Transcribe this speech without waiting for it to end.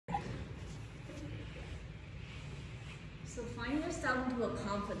So find yourself into a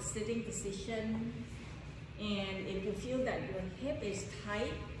comfort sitting position, and if you feel that your hip is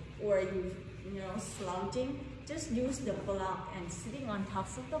tight or you slouching, just use the block and sitting on top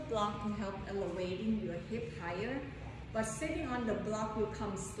of the block to help elevating your hip higher. But sitting on the block, you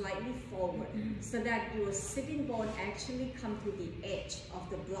come slightly forward so that your sitting bone actually come to the edge of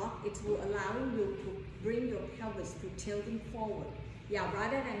the block. It will allow you to bring your pelvis to tilting forward. Yeah,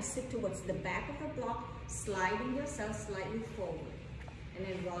 rather than sit towards the back of the block, sliding yourself slightly forward. And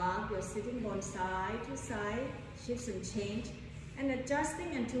then rock your sitting bone side to side, shift and change, and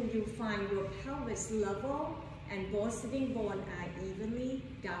adjusting until you find your pelvis level and both sitting bones are evenly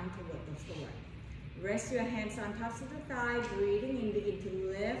down toward the floor. Rest your hands on top of the thigh, breathing in, begin to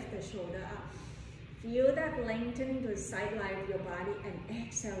lift the shoulder up. Feel that lengthening the side line of your body, and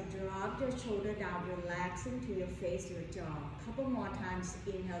exhale, drop your shoulder down, relaxing to your face, your jaw. Couple more times,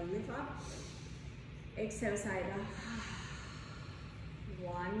 inhale, lift up. Exhale, side up.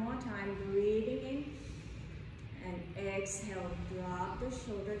 One more time, breathing in. And exhale, drop the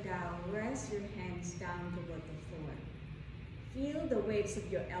shoulder down, rest your hands down toward the floor. Feel the waves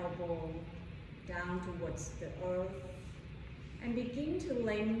of your elbow down towards the earth, and begin to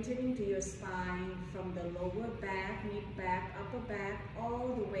lengthen into your spine from the lower back, mid back, upper back,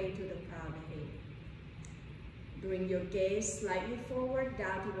 all the way to the crown of the head. Bring your gaze slightly forward,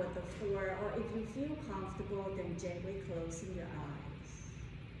 down toward the floor, or if you feel comfortable, then gently closing your eyes.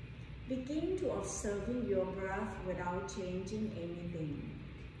 Begin to observing your breath without changing anything.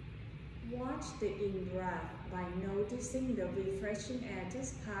 Watch the in-breath by noticing the refreshing air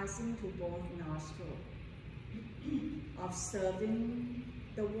just passing to both nostrils. Observing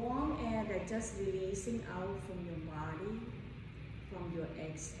the warm air that just releasing out from your body, from your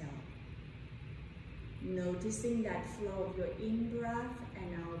exhale. Noticing that flow of your in-breath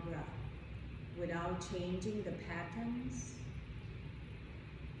and out-breath without changing the patterns.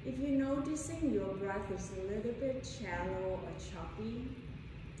 If you're noticing your breath is a little bit shallow or choppy,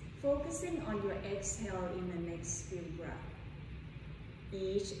 focusing on your exhale in the next few breaths.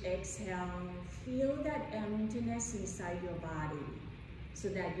 Each exhale, feel that emptiness inside your body so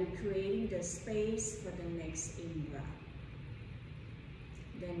that you're creating the space for the next in-breath.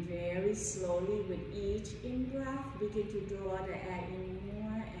 Then very slowly with each in-breath, begin to draw the air in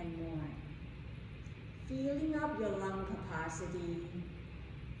more and more. Filling up your lung capacity,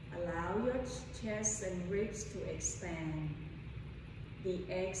 allow your chest and ribs to expand. The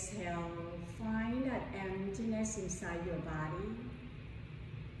exhale, find that emptiness inside your body.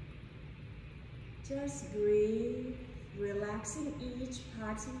 Just breathe, relaxing each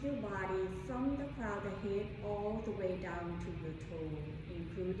part of your body from the crown of the head all the way down to your toe,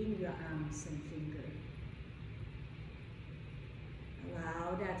 including your arms and fingers.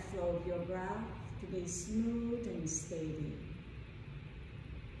 Allow that flow of your breath to be smooth and steady.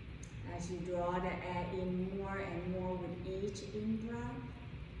 As you draw the air in more and more with each in-breath,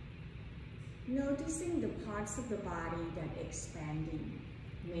 noticing the parts of the body that are expanding.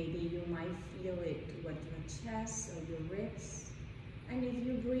 Maybe you might feel it toward your chest or your ribs. And if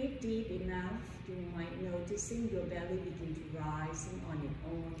you breathe deep enough, you might noticing your belly begin to rise on its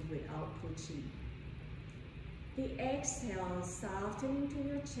own without pushing. The exhale, soften into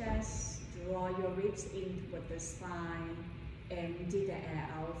your chest, draw your ribs in toward the spine, empty the air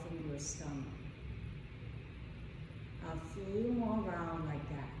out from your stomach. A few more rounds like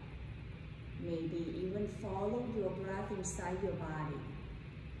that. Maybe even follow your breath inside your body.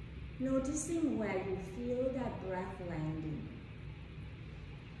 Noticing where you feel that breath landing.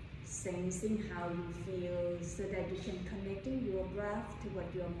 Sensing how you feel so that you can connecting your breath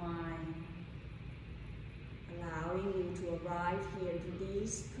toward your mind. Allowing you to arrive here to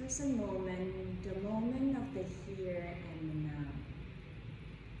this present moment, the moment of the here and the now.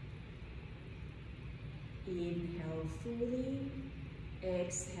 Inhale fully,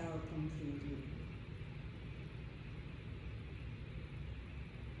 exhale completely.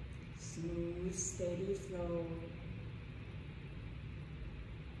 Smooth, steady flow.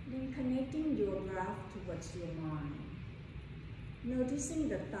 Then connecting your breath towards your mind. Noticing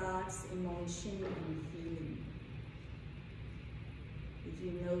the thoughts, emotion, and feeling. If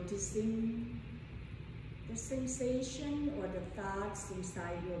you're noticing the sensation or the thoughts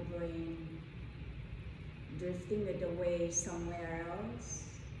inside your brain, drifting it away somewhere else,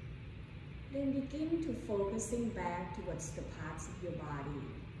 then begin to focusing back towards the parts of your body.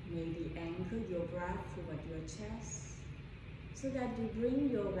 Maybe anchor your breath toward your chest so that you bring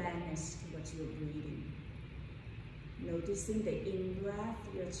your awareness towards your breathing. Noticing the in-breath,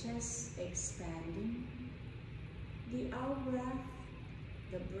 your chest expanding. The out-breath,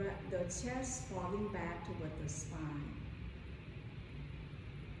 the chest falling back toward the spine.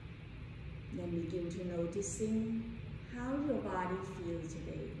 Then begin to noticing how your body feels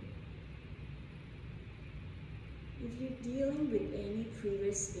today. If you're dealing with any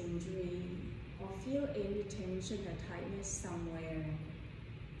previous injury or feel any tension or tightness somewhere,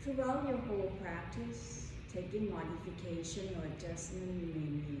 throughout your whole practice, taking modification or adjustment you may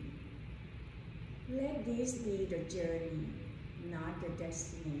need. Let this be the journey, not the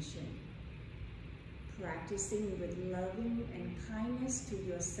destination. Practicing with loving and kindness to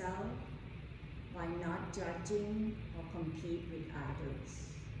yourself by not judging or compete with others.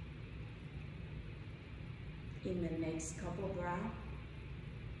 In the next couple of breaths,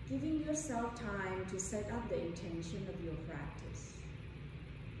 giving yourself time to set up the intention of your practice.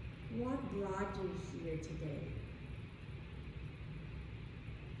 What brought you here today?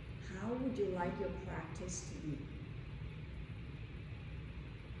 How would you like your practice to be?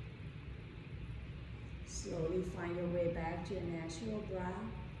 Slowly find your way back to your natural breath.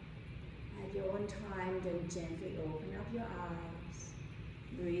 At your own time, then gently open up your eyes.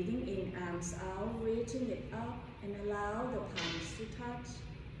 Breathing in, arms out, reaching it up, and allow the palms to touch.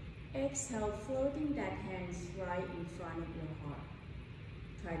 Exhale, floating that hands right in front of your heart.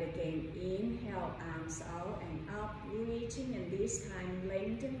 Try it again. Inhale, arms out and up, reaching, and this time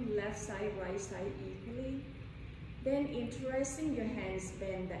lengthen left side, right side equally. Then interlacing your hands,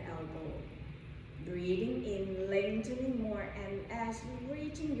 bend the elbow. Breathing in, lengthening more, and as you're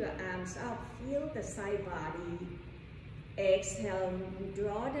reaching your arms up, feel the side body. Exhale,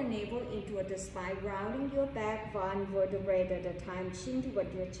 draw the navel into the spine, rounding your back one vertebrae at a time, chin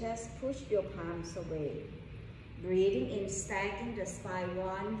toward your chest, push your palms away. Breathing in, stacking the spine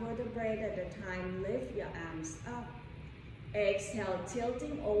one vertebrae at a time, lift your arms up. Exhale,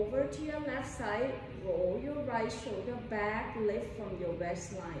 tilting over to your left side, roll your right shoulder back, lift from your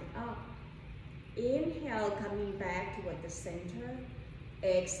waistline up. Inhale, coming back toward the center.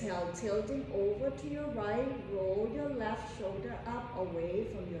 Exhale, tilting over to your right, roll your left shoulder up away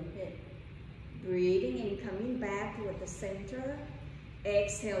from your hip. Breathing in, coming back toward the center.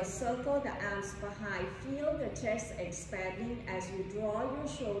 Exhale, circle the arms behind. Feel the chest expanding as you draw your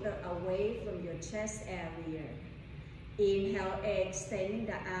shoulder away from your chest area. Inhale, extending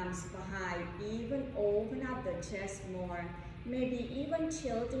the arms behind. Even open up the chest more. Maybe even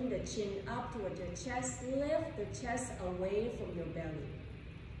tilting the chin up toward your chest. Lift the chest away from your belly.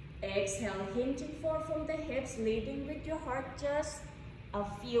 Exhale, hinging forward from the hips, leading with your heart just a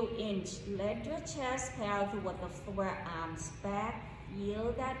few inches. Let your chest parallel toward the floor, arms back.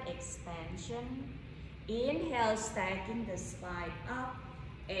 Feel that expansion. Inhale, stacking the spine up.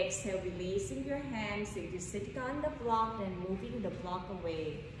 Exhale, releasing your hands. If you're sitting on the block, then moving the block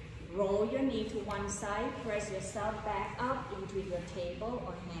away. Roll your knee to one side. Press yourself back up into your table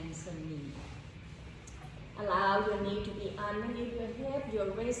or hands and knees. Allow your knee to be underneath your hip,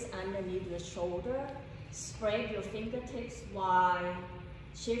 your wrist underneath your shoulder. Spread your fingertips wide.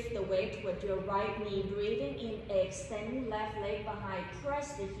 Shift the weight toward your right knee. Breathing in, extending left leg behind.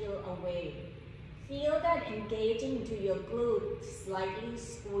 Press the heel away. Feel that engaging into your glute. Slightly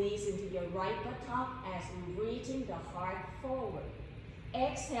squeeze into your right buttock as you reaching the heart forward.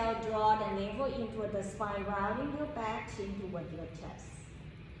 Exhale, draw the navel into the spine, rounding your back, chin toward your chest.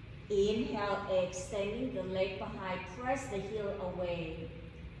 Inhale, extending the leg behind, press the heel away.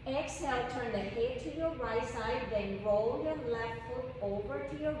 Exhale, turn the head to your right side, then roll your left foot over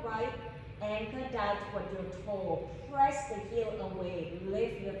to your right, anchor down toward your toe. Press the heel away,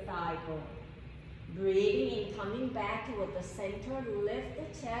 lift your thigh bone. Breathing in, coming back toward the center, lift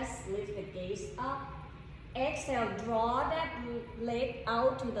the chest, lift the gaze up. Exhale, draw that leg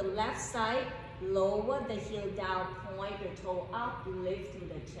out to the left side, lower the heel down, point the toe up, lift to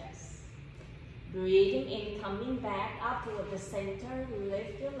the chest. Breathing in, coming back up toward the center,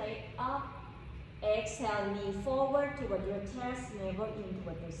 lift your leg up. Exhale, knee forward toward your chest, navel in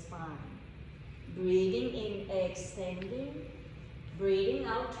toward the spine. Breathing in, extending. Breathing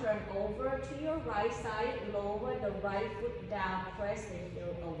out, turn over to your right side, lower the right foot down, press the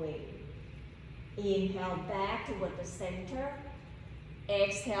heel away. Inhale, back toward the center.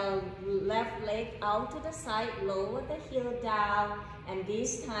 Exhale, left leg out to the side, lower the heel down, and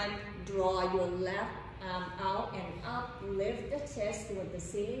this time draw your left arm out and up, lift the chest toward the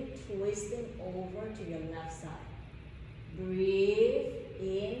ceiling, twisting over to your left side. Breathe,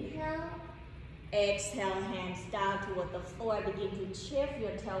 inhale. Exhale, hands down toward the floor. Begin to shift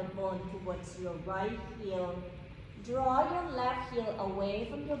your tailbone towards your right heel. Draw your left heel away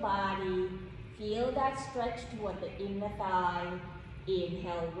from your body. Feel that stretch toward the inner thigh.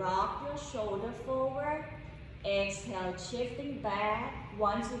 Inhale, rock your shoulder forward. Exhale, shifting back.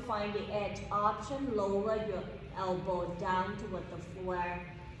 Once you find the edge option, lower your elbow down toward the floor.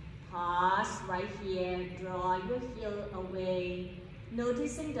 Pause right here, draw your heel away,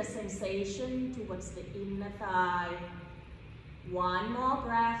 noticing the sensation towards the inner thigh. One more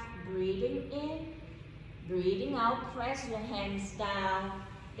breath, breathing in, breathing out, press your hands down,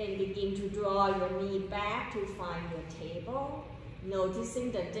 then begin to draw your knee back to find your table,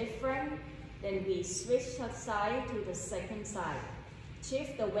 noticing the difference. Then we switch side to the second side.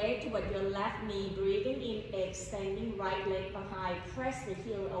 Shift the weight toward your left knee, breathing in, extending right leg behind, press the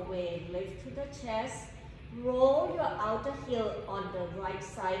heel away, lift to the chest, roll your outer heel on the right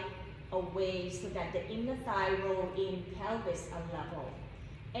side away so that the inner thigh roll in, pelvis are level.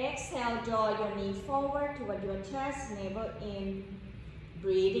 Exhale, draw your knee forward toward your chest, navel in,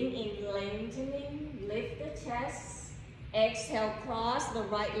 breathing in, lengthening, lift the chest. Exhale, cross the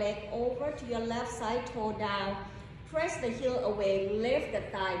right leg over to your left side, toe down. Press the heel away, lift the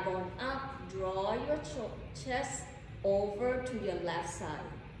thigh bone up, draw your chest over to your left side.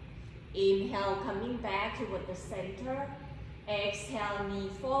 Inhale, coming back toward the center. Exhale, knee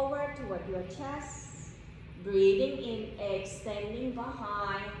forward toward your chest. Breathing in, extending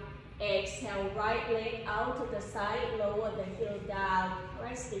behind. Exhale, right leg out to the side, lower the heel down,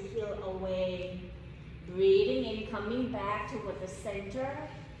 press the heel away. Breathing in, coming back toward the center.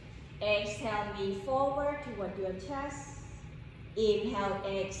 Exhale, knee forward toward your chest. Inhale,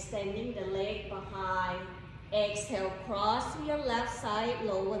 extending the leg behind. Exhale, cross to your left side,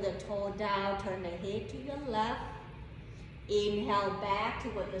 lower the toe down, turn the head to your left. Inhale, back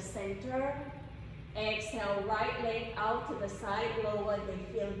toward the center. Exhale, right leg out to the side, lower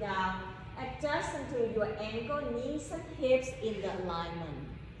the heel down. Adjust until your ankle, knees and hips in the alignment.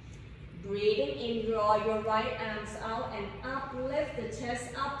 Breathing in, draw your right arms out and up, lift the chest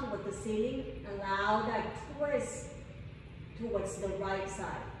up toward the ceiling. Allow that twist towards the right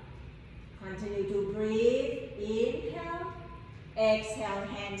side. Continue to breathe. Inhale. Exhale,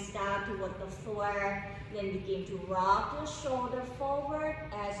 hands down toward the floor. Then begin to rock your shoulder forward.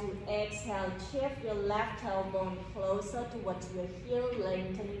 As you exhale, shift your left tailbone closer towards your heel,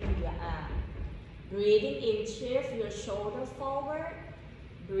 lengthening your arm. Breathing in, shift your shoulder forward.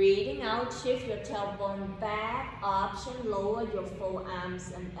 Breathing out, shift your tailbone back. Option, lower your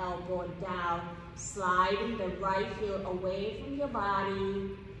forearms and elbow down. Sliding the right heel away from your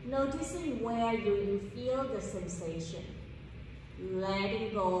body. Noticing where you feel the sensation.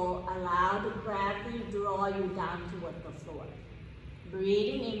 Letting go, allow the gravity draw you down toward the floor.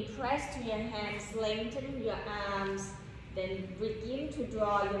 Breathing in, press to your hands, lengthening your arms. Then begin to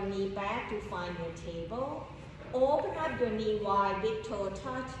draw your knee back to find your table. Open up your knee wide, big toe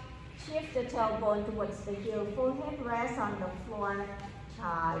touch. Shift the tailbone towards the heel, forehead rest on the floor,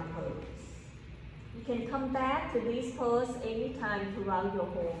 child pose. You can come back to this pose anytime throughout your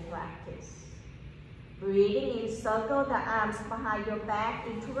whole practice. Breathing in, circle the arms behind your back,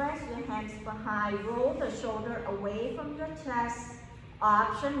 interlace your hands behind, roll the shoulder away from your chest.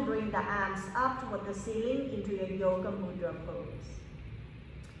 Option, bring the arms up toward the ceiling into your Yoga Mudra pose.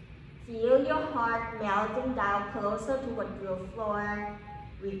 Feel your heart melting down closer toward your floor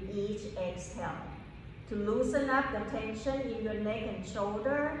with each exhale. To loosen up the tension in your neck and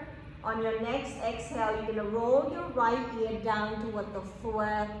shoulder, on your next exhale, you're going to roll your right ear down toward the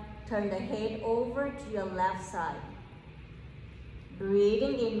floor. Turn the head over to your left side.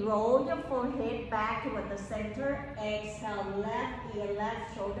 Breathing in, roll your forehead back toward the center. Exhale, left ear,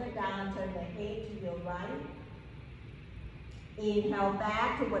 left shoulder down. Turn the head to your right. Inhale,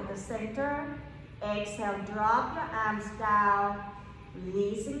 back toward the center. Exhale, drop your arms down.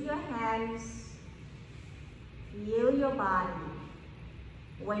 Releasing your hands. Feel your body.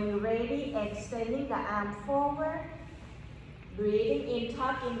 When you're ready, extending the arm forward. Breathing in,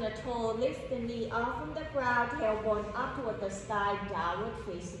 tuck in the toe, lift the knee off from the ground, tailbone up toward the sky, downward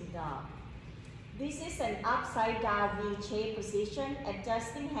facing dog. This is an upside down V-shaped position.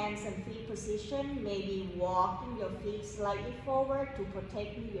 Adjusting hands and feet position, maybe walking your feet slightly forward to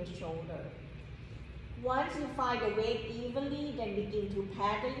protect your shoulder. Once you find the weight evenly, then begin to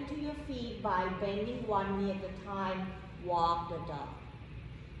paddle into your feet by bending one knee at a time. Walk the dog.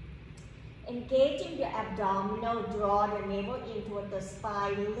 Engaging your abdominal, draw the navel in toward the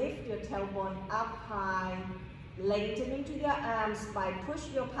spine, lift your tailbone up high, lengthening to your arms by push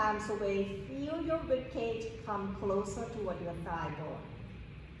your palms away, feel your ribcage come closer toward your thigh bone.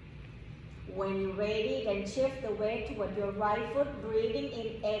 When you're ready, then shift the weight toward your right foot, breathing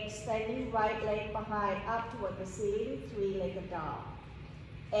in, extending right leg behind, up toward the ceiling, three-legged dog.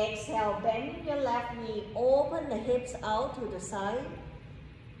 Exhale, bending your left knee, open the hips out to the side.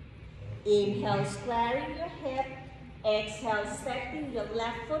 Inhale, squaring your hip. Exhale, stepping your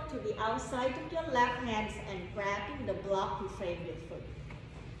left foot to the outside of your left hands and grabbing the block to frame your foot.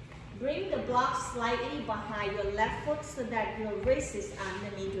 Bring the block slightly behind your left foot so that your wrist is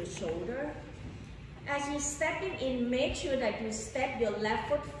underneath your shoulder. As you're stepping in, make sure that you step your left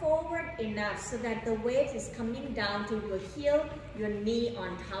foot forward enough so that the weight is coming down to your heel, your knee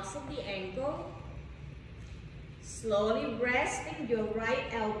on top of the ankle. Slowly resting your right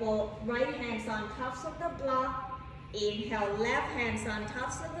elbow, right hands on top of the block. Inhale, left hands on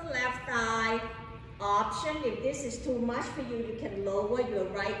top of the left thigh. Option, if this is too much for you, you can lower your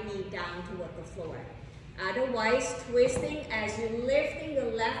right knee down toward the floor. Otherwise, twisting as you're lifting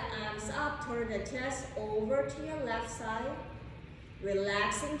your left arms up, turn the chest over to your left side.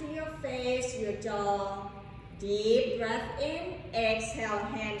 Relaxing to your face, your jaw. Deep breath in, exhale,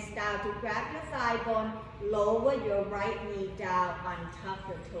 hands down to grab your thigh bone. Lower your right knee down on top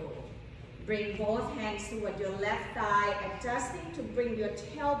of the toe. Bring both hands toward your left thigh, adjusting to bring your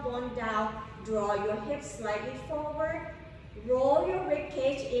tailbone down. Draw your hips slightly forward. Roll your rib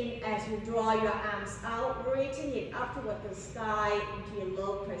cage in as you draw your arms out, reaching it up toward the sky into your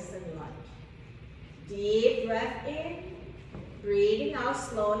low crescent lunge. Deep breath in. Breathing out,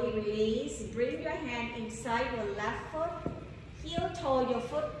 slowly release. Bring your hand inside your left foot. Heel toe your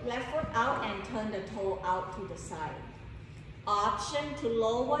left foot out and turn the toe out to the side. Option to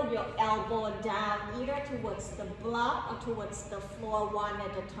lower your elbow down either towards the block or towards the floor one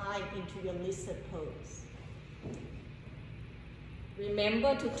at a time into your lizard pose.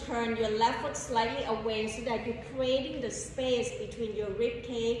 Remember to turn your left foot slightly away so that you're creating the space between your rib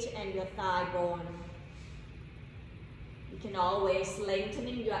cage and your thigh bone. You can always lengthen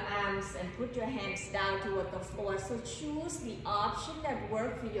your arms and put your hands down toward the floor. So choose the option that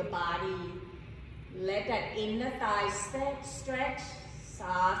works for your body. Let that inner thigh stretch,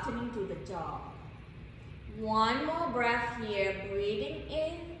 softening to the jaw. One more breath here. Breathing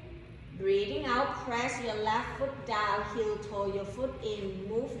in, breathing out. Press your left foot down, heel toe your foot in.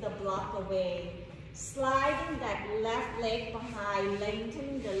 Move the block away. Sliding that left leg behind,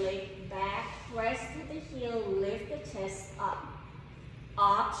 lengthening the leg back. Press to the heel, lift the chest up.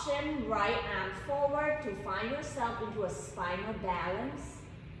 Option, right arm forward to find yourself into a spinal balance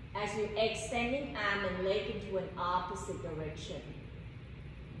as you're extending arm and leg into an opposite direction.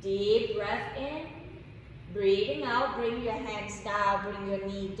 Deep breath in. Breathing out, bring your hands down, bring your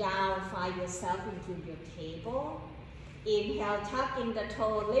knee down, find yourself into your table. Inhale, tuck in the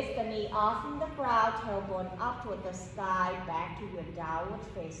toe, lift the knee off from the ground, tailbone up toward the sky, back to your downward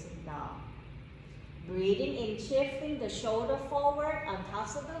facing dog. Breathing in, shifting the shoulder forward on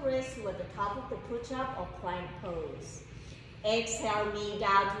top of the wrist toward the top of the push-up or plank pose. Exhale, knee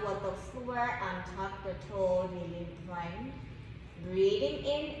down toward the floor, untuck the toe, kneeling plank. Breathing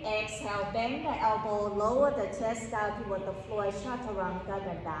in, exhale, bend the elbow, lower the chest down toward the floor, Chaturanga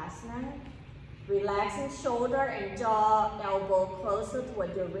Dandasana. Relaxing shoulder and jaw, elbow closer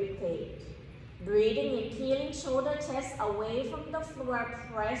toward your rib cage. Breathing in, peeling shoulder, chest away from the floor,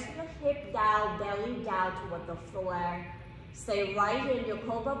 press your hip down, belly down toward the floor. Stay right here in your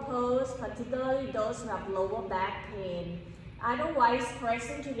cobra pose, particularly those who have lower back pain. Otherwise, press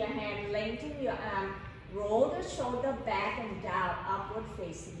into your hand, lengthen your arm, roll the shoulder back and down, upward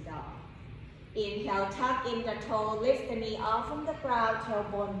facing dog. Inhale, tuck in the toe, lift the knee off from the ground,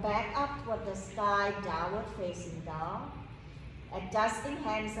 tailbone back up toward the sky, downward facing dog. Adjusting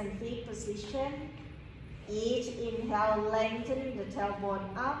hands and feet position. Each inhale, lengthening the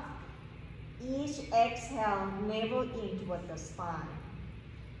tailbone up. Each exhale, navel in toward the spine.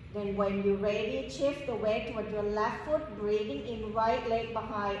 Then when you're ready, shift the weight toward your left foot, breathing in, right leg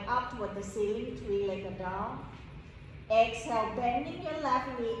behind, up toward the ceiling, three-legged dog. Exhale, bending your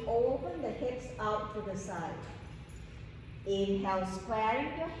left knee, open the hips out to the side. Inhale, squaring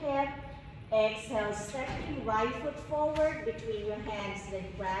your head. Exhale, stepping right foot forward between your hands, then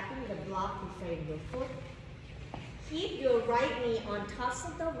grabbing the block to frame your foot. Keep your right knee on top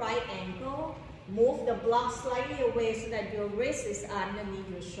of the right ankle. Move the block slightly away so that your wrist is underneath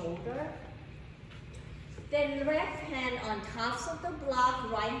your shoulder. Then left hand on top of the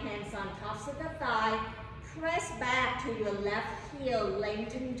block, right hands on top of the thigh. Press back to your left heel,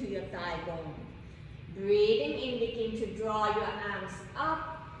 lengthen to your thigh bone. Breathing in, begin to draw your arms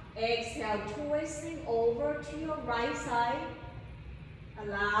up. Exhale, twisting over to your right side.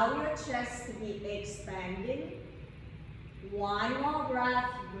 Allow your chest to be expanding. One more breath,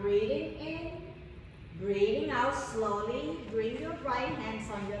 breathing in, breathing out slowly. Bring your right hands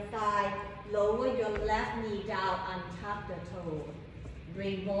on your thigh. Lower your left knee down, untap the toe.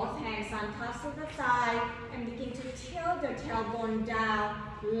 Bring both hands on top of the thigh and begin to tilt the tailbone down.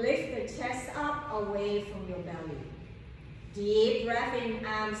 Lift the chest up away from your belly. Deep breath in,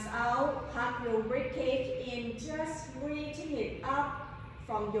 arms out. Hug your ribcage in, just reaching it up.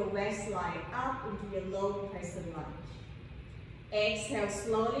 from your waistline up into your low crescent lunge. Exhale,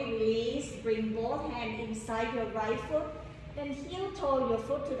 slowly release. Bring both hands inside your right foot. Then heel toe your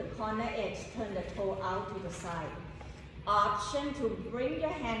foot to the corner edge. Turn the toe out to the side. Option to bring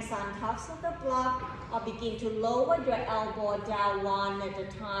your hands on top of the block or begin to lower your elbow down one at a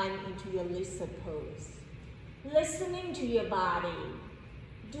time into your lizard pose. Listening to your body.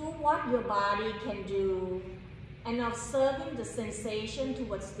 Do what your body can do and observing the sensation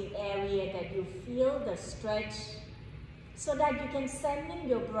towards the area that you feel the stretch so that you can send in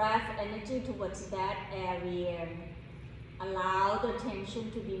your breath energy towards that area. Allow the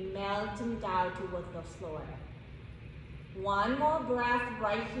tension to be melting down towards the floor. One more breath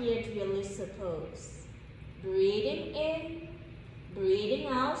right here to your lizard pose. Breathing in, breathing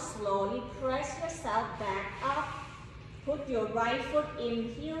out, slowly press yourself back up. Put your right foot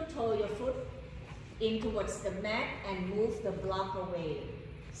in, heel toe your foot in towards the mat and move the block away.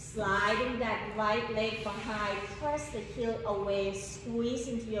 Sliding that right leg behind, press the heel away, squeeze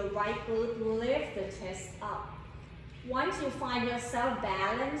into your right glute, lift the chest up. Once you find yourself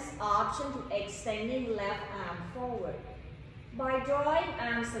balanced, option to extending left arm forward. By drawing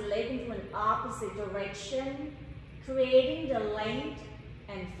arms and legs into an opposite direction, creating the length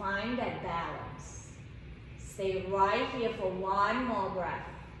and find that balance. Stay right here for one more breath.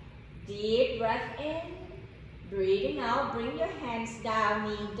 Deep breath in, breathing out, bring your hands down,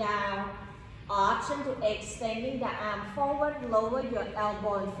 knee down. Option to extending the arm forward, lower your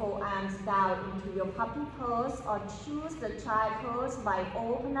elbow and forearms down into your puppy pose or choose the child pose by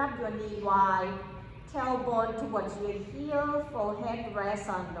open up your knee wide, tailbone towards your heel, forehead rests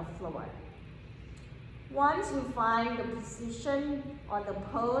on the floor. Once you find the position or the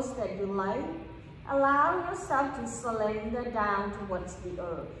pose that you like, allow yourself to surrender down towards the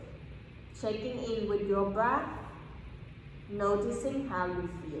earth. Checking in with your breath, noticing how you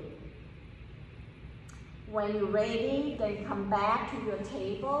feel. When you're ready, then come back to your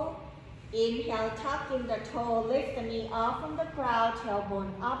table. Inhale, tuck in the toe, lift the knee off from the ground,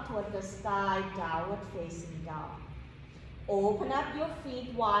 tailbone up toward the sky, downward facing dog. Open up your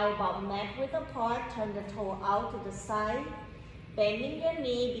feet wide, about mat width apart, turn the toe out to the side. Bending your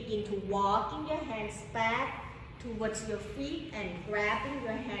knee, begin to walking your hands back towards your feet and grabbing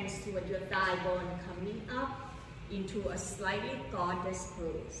your hands towards your thigh bone, coming up into a slightly goddess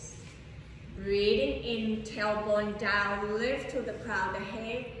pose. Breathing in, tailbone down, lift to the crown of the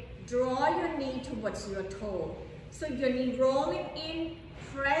head. Draw your knee towards your toe. So your knee rolling in,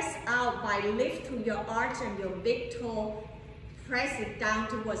 press out by lift to your arch and your big toe. Press it down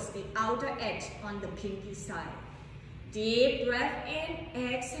towards the outer edge on the pinky side. Deep breath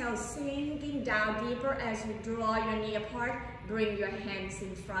in, exhale, sinking down deeper as you draw your knee apart. Bring your hands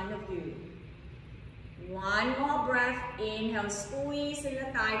in front of you. One more breath, inhale, squeeze in the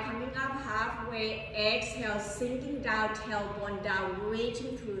thigh, coming up halfway. Exhale, sinking down, tailbone down,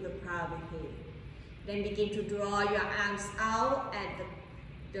 reaching through the crown of the head. Then begin to draw your arms out at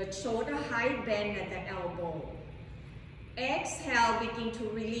the shoulder height, bend at the elbow. Exhale, begin to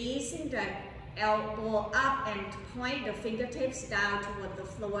releasing the elbow up and point the fingertips down toward the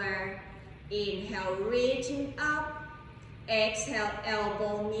floor. Inhale, reaching up. Exhale,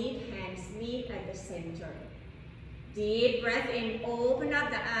 elbow meet, hands meet at the center. Deep breath in, open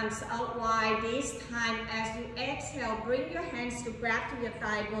up the arms out wide. This time as you exhale, bring your hands to grab to your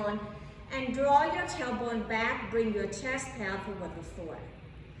thigh bone and draw your tailbone back, bring your chest down toward the floor.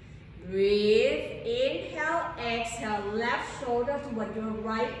 Breathe, inhale, exhale, left shoulder toward your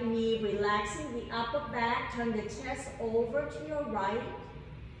right knee, relaxing the upper back, turn the chest over to your right.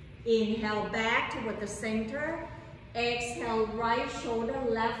 Inhale, back toward the center. Exhale, right shoulder,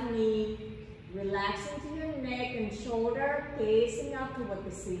 left knee, relaxing to your neck and shoulder, gazing up toward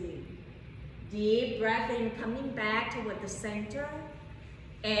the ceiling. Deep breath in, coming back toward the center.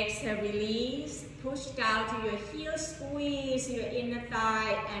 Exhale, release, push down to your heel, squeeze your inner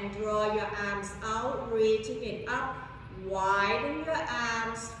thigh and draw your arms out, reaching it up. Widen your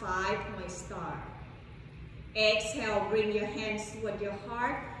arms, 5-point star. Exhale, bring your hands toward your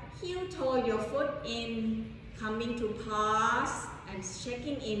heart, heel toe your foot in, coming to pause and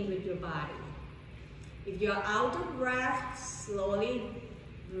checking in with your body. If you're out of breath, slowly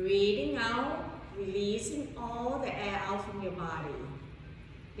breathing out, releasing all the air out from your body.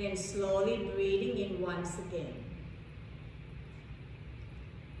 Then slowly breathing in once again.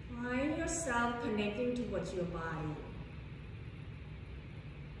 Find yourself connecting towards your body.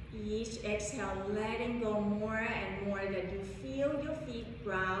 Each exhale, letting go more and more that you feel your feet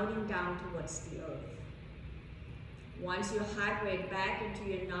grounding down towards the earth. Once your heart rate back into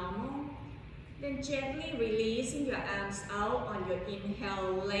your normal, Then gently releasing your arms out on your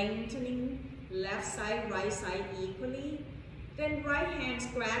inhale, lengthening left side, right side equally. Then right hands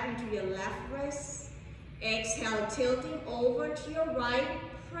grab into your left wrist. Exhale, tilting over to your right.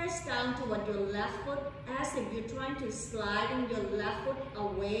 Press down toward your left foot as if you're trying to slide your left foot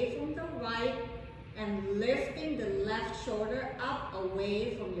away from the right and lifting the left shoulder up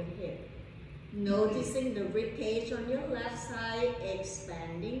away from your hip. Noticing the rib cage on your left side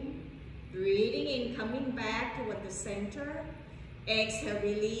expanding. Breathing in, coming back toward the center. Exhale,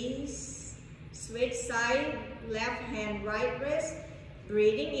 release. Switch side, left hand, right wrist.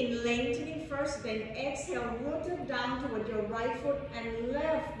 Breathing in, lengthening first, then exhale, root it down toward your right foot and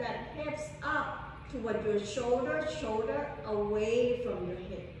lift that hips up toward your shoulder, shoulder away from your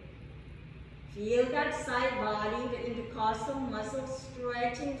hip. Feel that side body, the intercostal muscle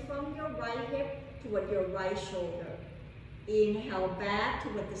stretching from your right hip toward your right shoulder. Inhale back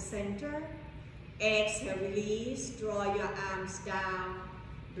toward the center. Exhale, release, draw your arms down.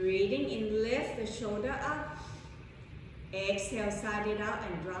 Breathing in, lift the shoulder up. Exhale, side it out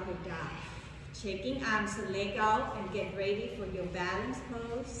and drop it down. Checking arms and leg out and get ready for your balance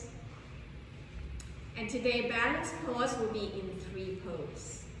pose. And today, balance pose will be in 3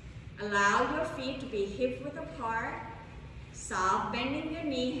 poses. Allow your feet to be hip width apart. Soft bending your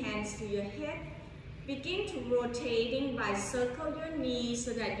knee, hands to your hip. Begin to rotating by circle your knees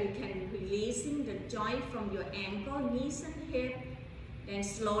so that you can releasing the joint from your ankle, knees and hip. Then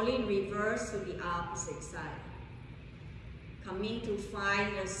slowly reverse to the opposite side. Coming to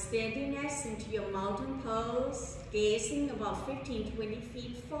find your steadiness into your mountain pose, gazing about 15-20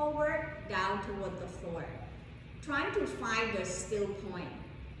 feet forward, down toward the floor. Trying to find the still point.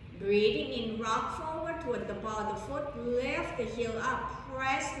 Breathing in, rock forward toward the ball of the foot, lift the heel up,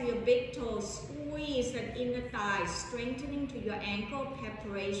 press to your big toes, squeeze that inner thigh, strengthening to your ankle,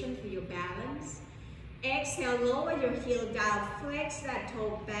 preparation for your balance. Exhale, lower your heel down, flex that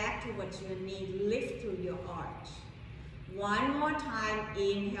toe back towards your knee, lift through your arch. One more time,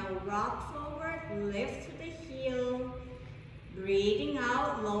 inhale, rock forward, lift to the heel. Breathing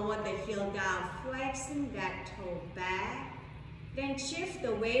out, lower the heel down, flexing that toe back. Then shift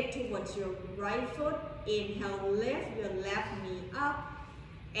the weight towards your right foot. Inhale, lift your left knee up.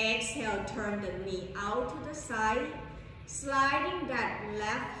 Exhale, turn the knee out to the side, sliding that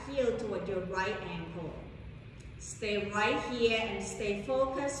left heel toward your right ankle. Stay right here and stay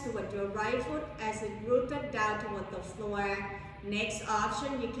focused toward your right foot as it rooted down toward the floor. Next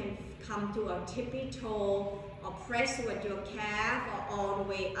option, you can come to a tippy toe or press toward your calf or all the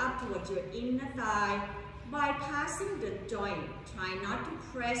way up towards your inner thigh. Bypassing the joint, try not to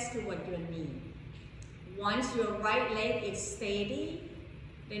press toward your knee. Once your right leg is steady,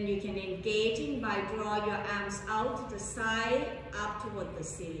 then you can engage by draw your arms out to the side, up toward the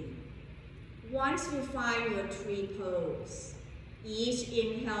ceiling. Once you find your tree pose, each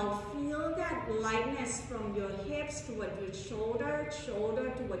inhale, feel that lightness from your hips toward your shoulder, shoulder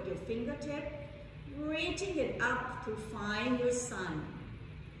toward your fingertip, reaching it up to find your sun.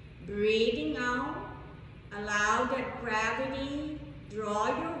 Breathing out, allow that gravity, draw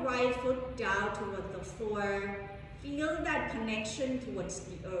your right foot down toward the floor, feel that connection towards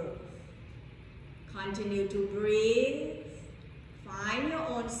the earth. Continue to breathe. Find your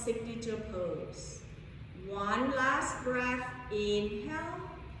own signature pose. One last breath, inhale.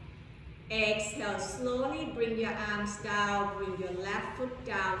 Exhale, slowly bring your arms down, bring your left foot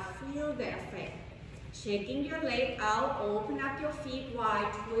down, feel the effect. Shaking your leg out, open up your feet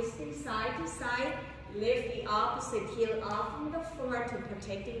wide, twisting side to side, lift the opposite heel off from the floor to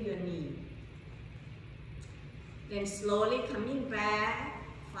protecting your knee. Then slowly coming back,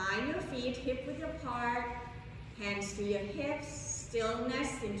 find your feet hip width apart, hands to your hips,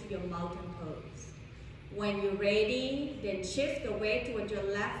 stillness into your mountain pose. When you're ready, then shift the weight toward your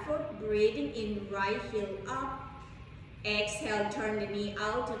left foot, breathing in, right heel up. Exhale, turn the knee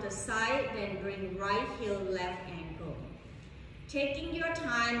out to the side, then bring right heel, left ankle. Taking your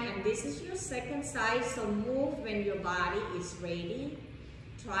time, and this is your second side, so move when your body is ready.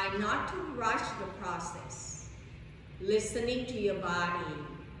 Try not to rush the process. Listening to your body,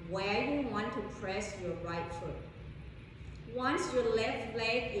 where you want to press your right foot. Once your left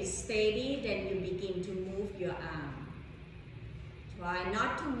leg is steady, then you begin to move your arm. Try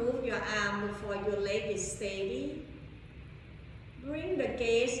not to move your arm before your leg is steady. Bring the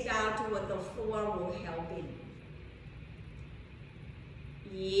gaze down toward the floor will help it.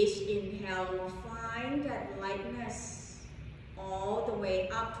 Each inhale, find that lightness all the way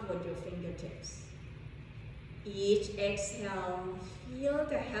up toward your fingertips. Each exhale, feel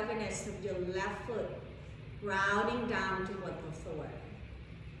the heaviness of your left foot grounding down toward the floor.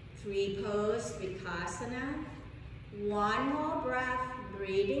 3 pose Vipassana. One more breath,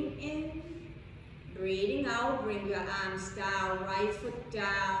 breathing in, breathing out, bring your arms down, right foot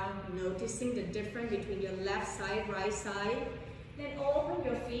down, noticing the difference between your left side, right side. Then open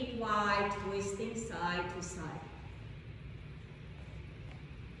your feet wide, twisting side to side.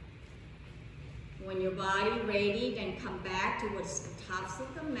 When your body ready, then come back towards the tops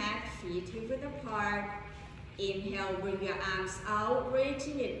of the mat, feet hip-width apart. Inhale, bring your arms out,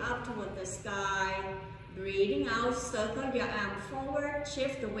 reaching it up toward the sky. Breathing out, circle your arm forward,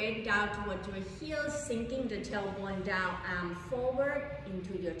 shift the weight down toward your heels, sinking the tailbone down, arm forward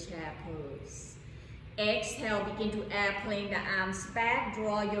into your chair pose. Exhale, begin to airplane the arms back,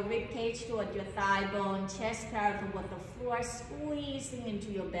 draw your rib cage toward your thigh bone, chest parallel toward the floor, squeezing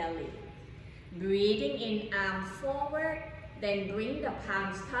into your belly. Breathing in, arm forward, then bring the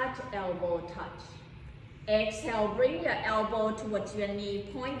palms touch, elbow touch. Exhale, bring your elbow towards your knee,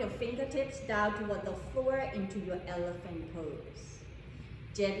 point your fingertips down toward the floor into your elephant pose.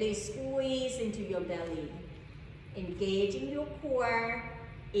 Gently squeeze into your belly, engaging your core.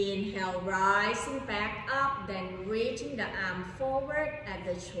 Inhale, rising back up, then reaching the arm forward at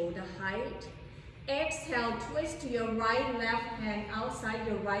the shoulder height. Exhale, twist to your right, left hand outside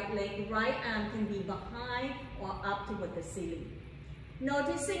your right leg. Right arm can be behind or up toward the ceiling.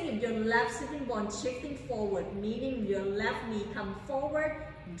 Noticing if your left sitting bone shifting forward, meaning your left knee come forward,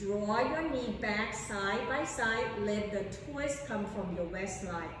 draw your knee back side by side, let the twist come from your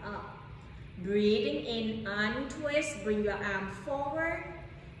waistline up. Breathing in, untwist, bring your arm forward.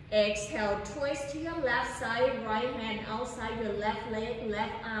 Exhale, twist to your left side, right hand outside your left leg,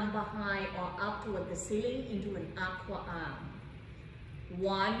 left arm behind or up toward the ceiling into an aqua arm.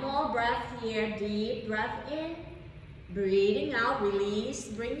 One more breath here, deep breath in. Breathing out, release,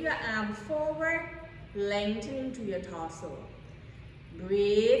 bring your arm forward, lengthening to your torso.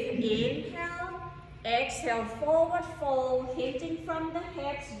 Breathe, inhale, exhale, forward fold, hitting from the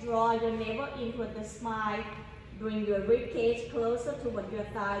hips, draw your navel in toward the spine, bring your rib cage closer toward your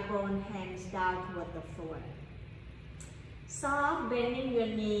thigh bone, hands down toward the floor. Soft bending your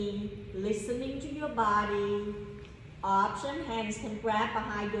knee, listening to your body. Option, hands can grab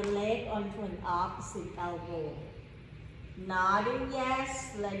behind your leg onto an opposite elbow. Nodding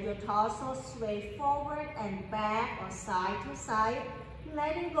yes, let your torso sway forward and back or side to side,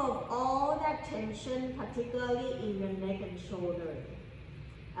 letting go of all that tension, particularly in your neck and shoulder.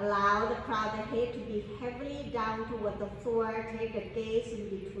 Allow the crown of the head to be heavily down toward the floor. Take a gaze in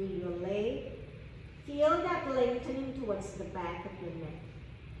between your legs. Feel that lengthening towards the back of your neck.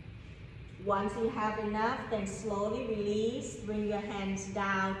 Once you have enough, then slowly release. Bring your hands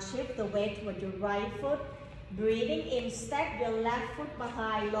down, shift the weight toward your right foot. Breathing in, step your left foot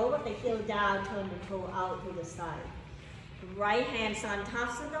behind, lower the heel down, turn the toe out to the side. Right hands on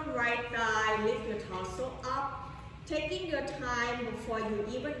top of the right thigh, lift your torso up. Taking your time before you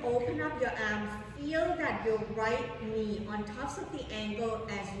even open up your arm, feel that your right knee on top of the ankle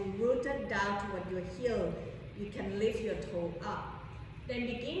as you root it down toward your heel. You can lift your toe up. Then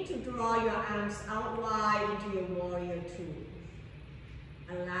begin to draw your arms out wide into your warrior two.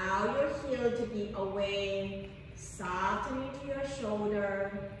 Allow your heel to be away, soften into your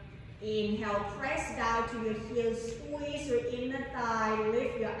shoulder. Inhale, press down to your heel, squeeze your inner thigh,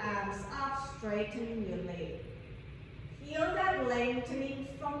 lift your arms up, straightening your leg. Feel that lengthening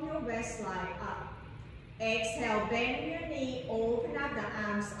from your waistline up. Exhale, bend your knee, open up the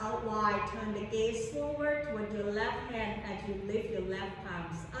arms out wide, turn the gaze forward toward your left hand as you lift your left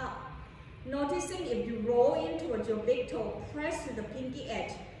arms up. Noticing if you roll in towards your big toe, press to the pinky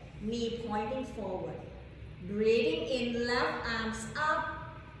edge, knee pointing forward. Breathing in, left arms up.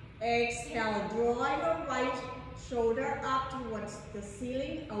 Exhale, draw your right shoulder up towards the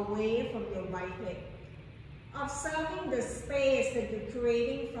ceiling, away from your right leg. Observing the space that you're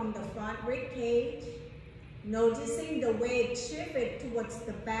creating from the front rib cage. Noticing the weight shifted towards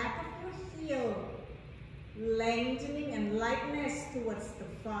the back of your heel. Lengthening and lightness towards the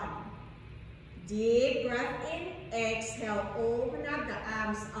front. Deep breath in, exhale, open up the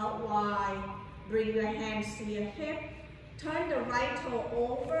arms out wide. Bring your hands to your hip. Turn the right toe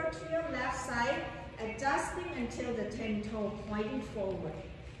over to your left side, adjusting until the 10th toe pointing forward.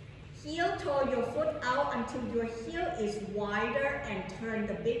 Heel toe your foot out until your heel is wider and turn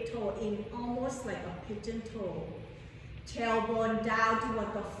the big toe in almost like a pigeon toe. Tailbone down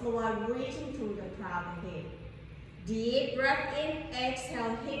toward the floor, reaching through the crown of the head. Deep breath in,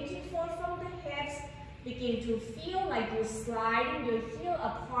 exhale, hinging forward from the hips. Begin to feel like you're sliding your heel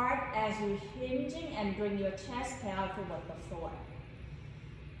apart as you're hinging and bring your chest down toward the floor.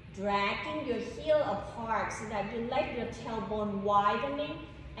 Dragging your heel apart so that you let your tailbone widening,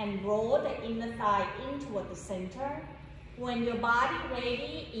 and roll the inner thigh in toward the center. When your body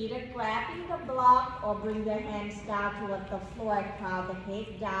ready, either grabbing the block or bring your hands down toward the floor, crown the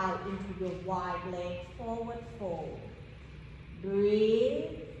head down into your wide leg, forward fold.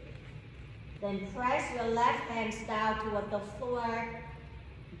 Breathe. Then press your left hands down toward the floor.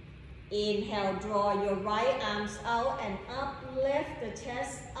 Inhale, draw your right arms out and up, lift the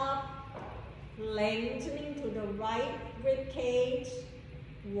chest up, lengthening to the right rib cage.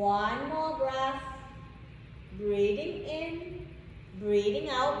 One more breath. Breathing in, breathing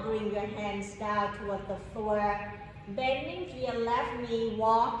out, bring your hands down toward the floor. Bending to your left knee,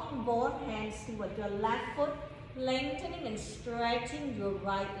 walking both hands toward your left foot, lengthening and stretching your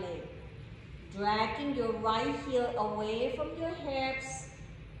right leg. Dragging your right heel away from your hips,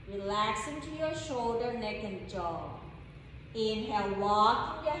 relaxing to your shoulder, neck, and jaw. Inhale,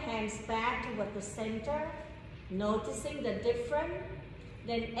 walking your hands back toward the center, noticing the difference.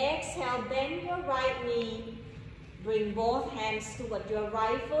 Then exhale, bend your right knee, bring both hands toward your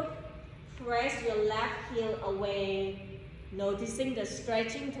right foot, press your left heel away, noticing the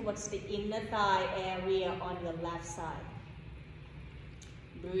stretching towards the inner thigh area on your left side.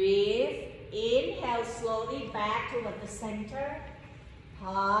 Breathe. Inhale slowly back toward the center.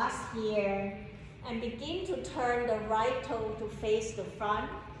 Pause here and begin to turn the right toe to face the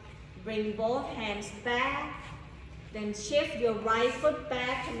front. Bring both hands back. Then shift your right foot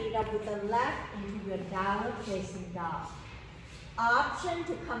back to meet up with the left into your downward facing dog. Option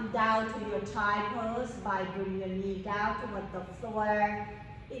to come down to your child pose by bringing your knee down toward the floor.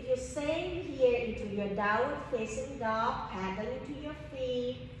 If you're staying here into your downward facing dog, paddle into your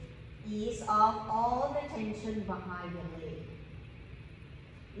feet. Ease off all the tension behind your leg.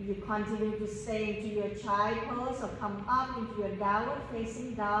 If you continue to stay into your child pose or come up into your downward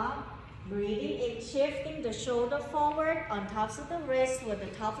facing dog, breathing in, shifting the shoulder forward on tops of the wrist with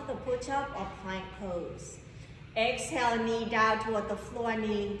the top of the push-up or plank pose. Exhale, knee down toward the floor,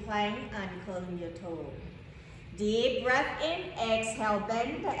 kneeling plank, uncurling your toe. Deep breath in, exhale,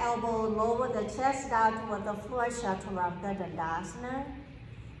 bend the elbow, lower the chest down toward the floor, Chaturanga Dandasana.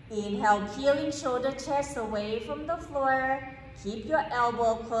 Inhale, peeling shoulder, chest away from the floor. Keep your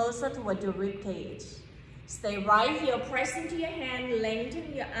elbow closer toward your rib cage. Stay right here, press into your hand,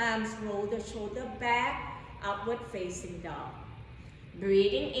 lengthen your arms, roll the shoulder back, upward facing dog.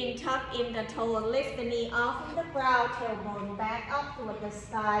 Breathing in, tuck in the toe, lift the knee off from the ground, tailbone back up toward the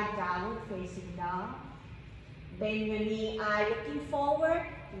sky, downward facing dog. Bend your knee, eye looking forward,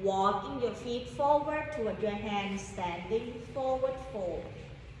 walking your feet forward toward your hands, standing forward fold.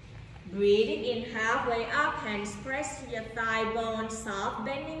 Breathing in halfway up, hands press to your thigh bone, soft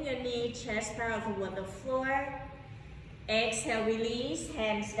bending your knee, chest parallel toward the floor. Exhale, release,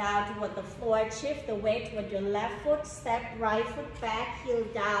 hands down toward the floor, shift the weight toward your left foot, step right foot back, heel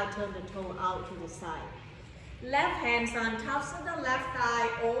down, turn the toe out to the side. Left hands on tops of the left thigh,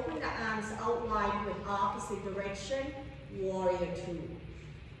 open the arms out wide with opposite direction, warrior two.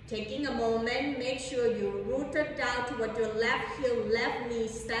 Taking a moment, make sure you're rooted down toward your left heel, left knee,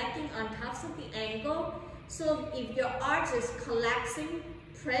 stacking on tops of the ankle. So if your arch is collapsing,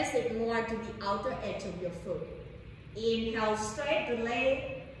 press it more to the outer edge of your foot. Inhale, straight the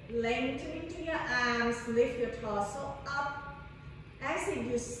leg, lengthening to your arms, lift your torso up. As if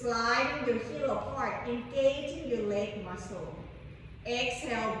you're sliding your heel apart, engaging your leg muscle.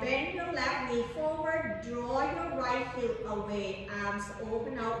 Exhale, bend your left knee forward, draw your right heel away, arms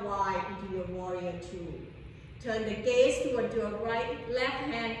open out wide into your warrior two. Turn the gaze toward your left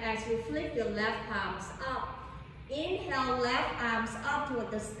hand as you flip your left palms up. Inhale, left arms up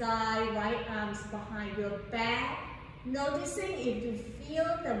toward the sky, right arms behind your back. Noticing if you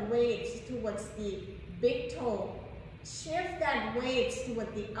feel the weight towards the big toe. Shift that weight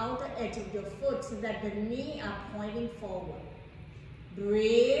toward the outer edge of your foot so that the knee are pointing forward.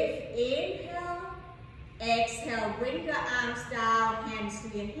 Breathe, inhale, exhale, bring your arms down, hands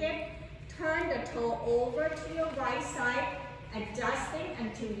to your hip, turn the toe over to your right side, adjusting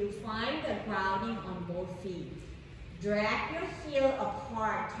until you find the grounding on both feet. Drag your heel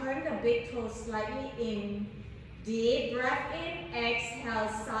apart, turn the big toe slightly in, deep breath in, exhale,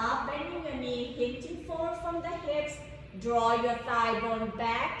 soft bending your knee, hinging forward from the hips, draw your thigh bone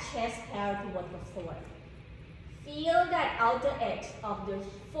back, chest parallel toward the floor. Feel that outer edge of the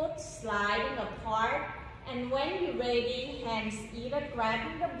foot sliding apart, and when you're ready, hands either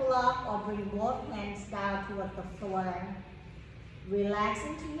grabbing the block or bring both hands down toward the floor. Relax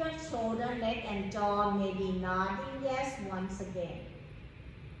into your shoulder, neck, and jaw, maybe nodding yes once again.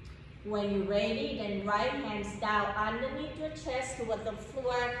 When you're ready, then right hands down underneath your chest toward the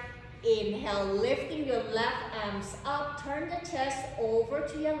floor. Inhale, lifting your left arms up, turn the chest over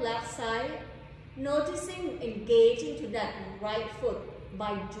to your left side. Noticing engaging to that right foot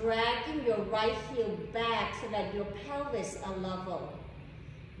by dragging your right heel back so that your pelvis are level.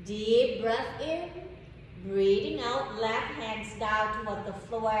 Deep breath in, breathing out, left hands down toward the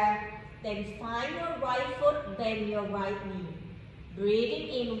floor. Then find your right foot, bend your right knee. Breathing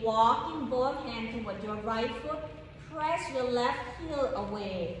in, walking both hands toward your right foot, press your left heel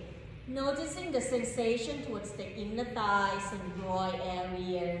away. Noticing the sensation towards the inner thighs and groin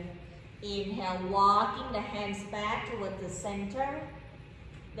area. Inhale, walking the hands back toward the center.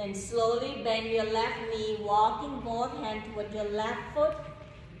 Then slowly bend your left knee, walking both hands toward your left foot.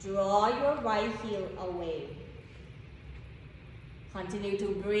 Draw your right heel away. Continue to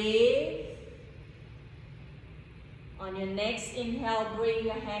breathe. On your next inhale, bring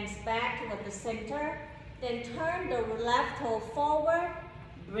your hands back toward the center. Then turn the left toe forward.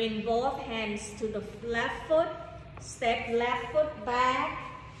 Bring both hands to the left foot. Step left foot back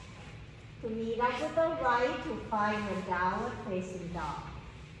to meet up with the right to find your downward facing dog.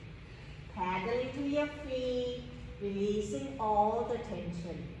 Paddling to your feet, releasing all the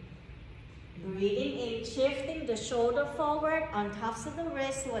tension. Breathing in, shifting the shoulder forward on tops of the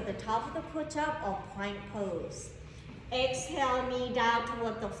wrist toward the top of the push-up or plank pose. Exhale, knee down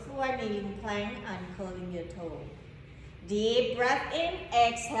toward the floor, kneeling plank, uncurling your toe. Deep breath in,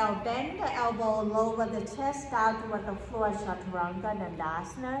 exhale, bend the elbow, lower the chest down toward the floor, Chaturanga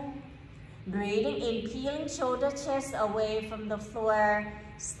Dandasana. Breathing in, peeling shoulder, chest away from the floor.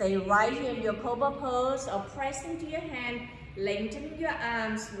 Stay right here in your cobra pose or press into your hand, lengthening your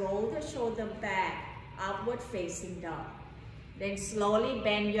arms, roll the shoulder back, upward facing dog. Then slowly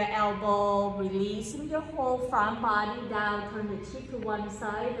bend your elbow, releasing your whole front body down, turn the cheek to one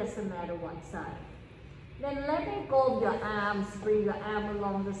side, doesn't matter what side. Then letting go of your arms, bring your arm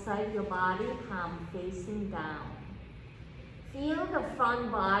along the side of your body, palm facing down. Feel the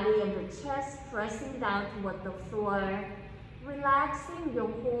front body and the chest pressing down toward the floor, relaxing your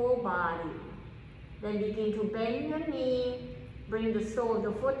whole body. Then begin to bend your knee, bring the sole of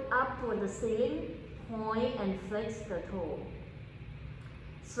the foot up toward the ceiling, point and flex the toe.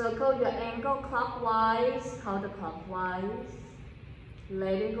 Circle your ankle clockwise, counterclockwise,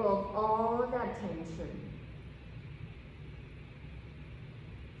 letting go of all that tension.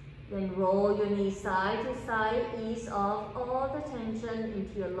 Then roll your knees side to side, ease off all the tension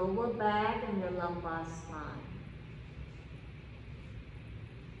into your lower back and your lumbar spine.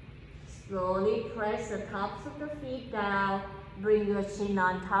 Slowly press the tops of the feet down, bring your chin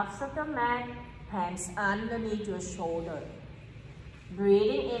on tops of the mat, hands underneath your shoulder.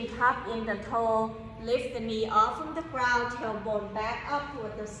 Breathing in, tuck in the toe, lift the knee off from the ground, tailbone back up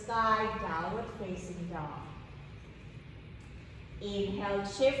toward the sky, downward facing dog. Inhale,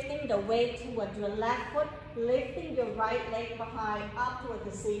 shifting the weight toward your left foot, lifting your right leg behind, up toward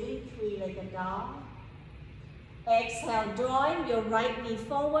the ceiling, three-legged dog. Exhale, drawing your right knee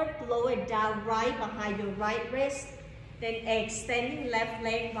forward, lower it down right behind your right wrist, then extending left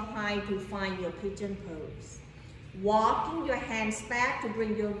leg behind to find your pigeon pose. Walking your hands back to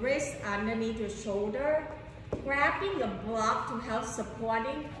bring your wrist underneath your shoulder, grabbing a block to help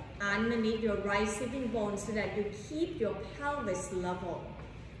supporting underneath your right sitting bone so that you keep your pelvis level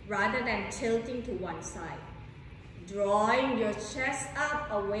rather than tilting to one side. Drawing your chest up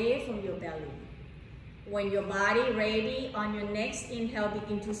away from your belly. When your body ready, on your next inhale,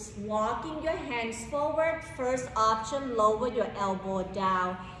 begin to walking your hands forward. First option, lower your elbow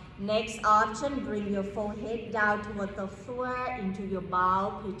down. Next option, bring your forehead down toward the floor into your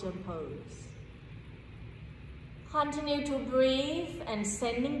bow pigeon pose. Continue to breathe and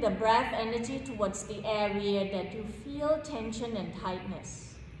sending the breath energy towards the area that you feel tension and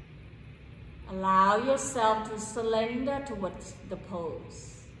tightness. Allow yourself to surrender towards the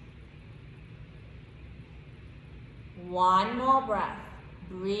pose. One more breath.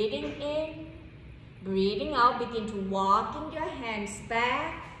 Breathing in, breathing out, begin to walking your hands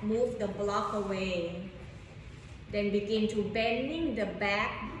back, move the block away. Then begin to bending the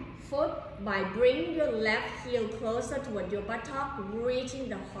back foot by bringing your left heel closer toward your buttock, reaching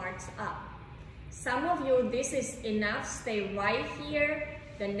the heart up. Some of you, this is enough, stay right here.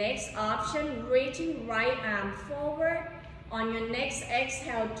 The next option, reaching right arm forward. On your next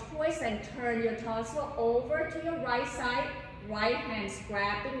exhale, twist and turn your torso over to your right side, right hand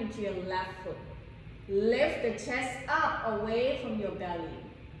grabbing into your left foot. Lift the chest up away from your belly.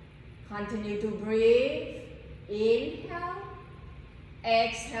 Continue to breathe. Inhale.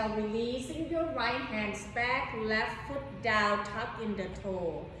 Exhale, releasing your right hands back, left foot down, tuck in the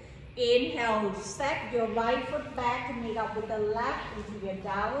toe. Inhale, step your right foot back to meet up with the left into your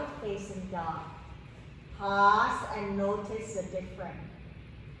downward facing dog. Pause and notice the difference.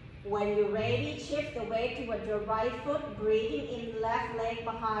 When you're ready, shift the weight toward your right foot, breathing in left leg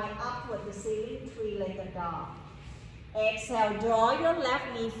behind, upward the ceiling, three-legged dog. Exhale, draw your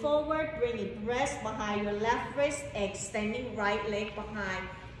left knee forward, bring it rest behind your left wrist, extending right leg behind.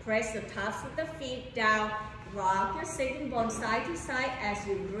 Press the tops of the feet down, rock your sitting bone side to side as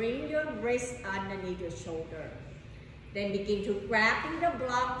you bring your wrist underneath your shoulder. Then begin to grab in the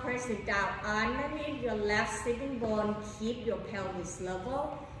block, press it down underneath your left sitting bone, keep your pelvis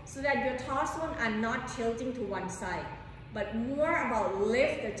level so that your torso are not tilting to one side, but more about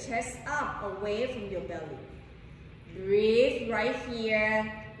lift the chest up away from your belly. Breathe right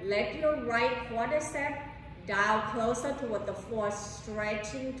here. Let your right quadricep down closer toward the floor,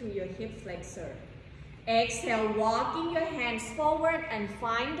 stretching to your hip flexor. Exhale, walking your hands forward and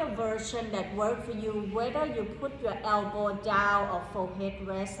find the version that works for you, whether you put your elbow down or forehead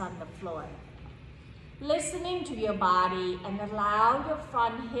rest on the floor. Listening to your body and allow your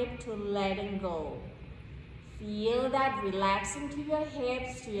front hip to letting go. Feel that relaxing to your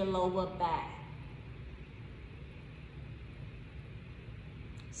hips, to your lower back.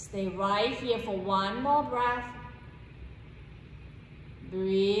 Stay right here for one more breath.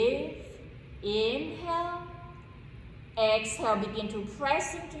 Breathe. Inhale. Exhale, begin to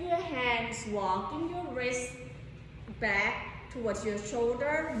press into your hands, walking your wrist back towards your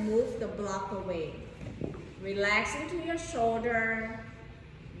shoulder. Move the block away. Relax into your shoulder.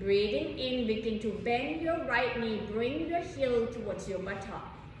 Breathing in, begin to bend your right knee. Bring your heel towards your buttock.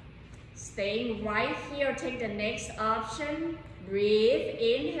 Staying right here, take the next option. Breathe.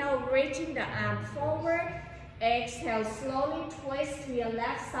 Inhale, reaching the arm forward. Exhale, slowly twist to your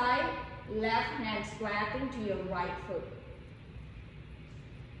left side. Left hand grabbing to your right foot.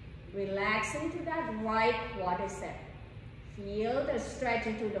 Relax into that right quadricep. Feel the stretch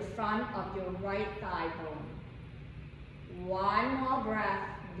into the front of your right thigh bone. One more breath.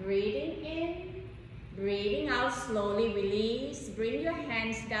 Breathing in. Breathing out, slowly release. Bring your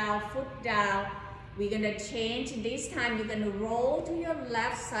hands down, foot down. We're going to change. This time you're going to roll to your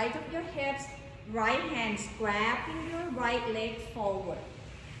left side of your hips. Right hands grabbing your right leg forward.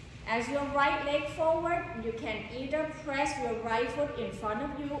 As your right leg forward, you can either press your right foot in front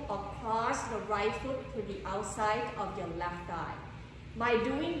of you or cross the right foot to the outside of your left thigh. By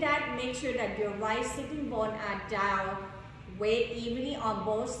doing that, make sure that your right sitting bone are down, weight evenly on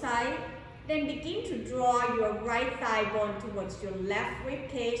both sides. Then begin to draw your right thigh bone towards your left rib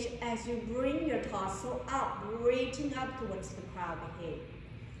cage as you bring your torso up, reaching up towards the crown of the head.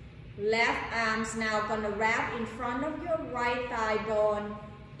 Left arm's now gonna wrap in front of your right thigh bone.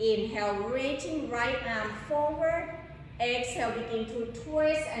 Inhale, reaching right arm forward. Exhale, begin to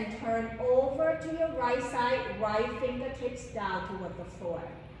twist and turn over to your right side, right fingertips down toward the floor.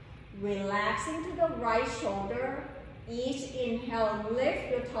 Relaxing to the right shoulder. Each inhale,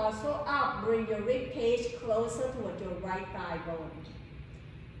 lift your torso up, bring your rib cage closer toward your right thigh bone.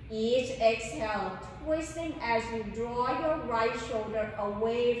 Each exhale, twisting as you draw your right shoulder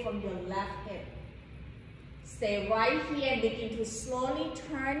away from your left hip. Stay right here and begin to slowly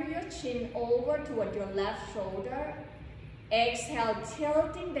turn your chin over toward your left shoulder. Exhale,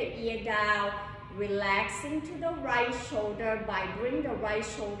 tilting the ear down, relaxing to the right shoulder by bringing the right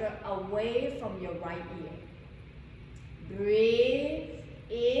shoulder away from your right ear. Breathe.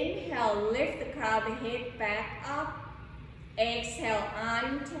 Inhale, lift the crown of the head back up. Exhale,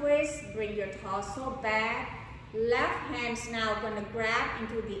 untwist, bring your torso back. Left hand's now going to grab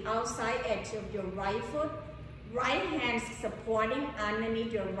into the outside edge of your right foot. Right hand supporting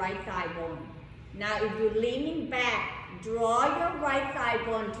underneath your right thigh bone. Now if you're leaning back, draw your right thigh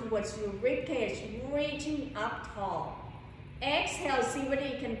bone towards your rib cage, reaching up tall. Exhale, see whether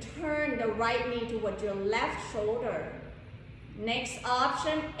you can turn the right knee towards your left shoulder. Next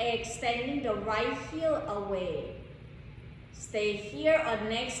option, extending the right heel away. Stay here. Or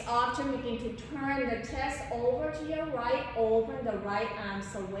next option, begin to turn the chest over to your right, open the right arms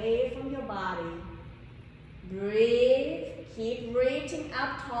away from your body. Breathe, keep reaching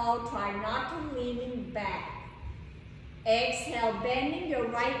up tall, try not to leaning back. Exhale, bending your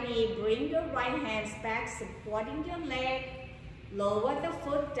right knee, bring your right hands back, supporting your leg. Lower the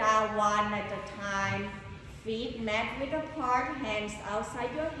foot down one at a time. Feet mat width apart, hands outside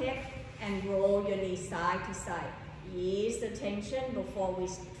your hip, and roll your knees side to side. Ease the tension before we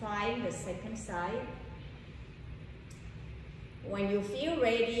try the second side. When you feel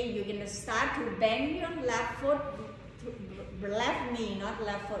ready, you're going to start to bend your left foot, left knee, not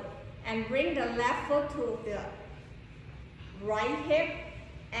left foot, and bring the left foot to the right hip.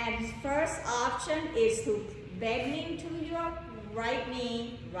 And first option is to bending to your right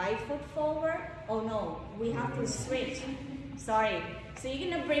knee, right foot forward. Oh no, we have to switch. Sorry. So you're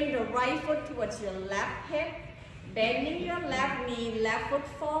going to bring the right foot towards your left hip. Bending your left knee, left foot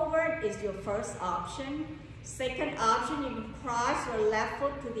forward is your first option. Second option, you can cross your left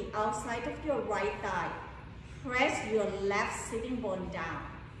foot to the outside of your right thigh. Press your left sitting bone down.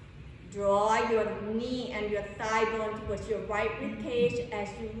 Draw your knee and your thigh bone towards your right rib cage as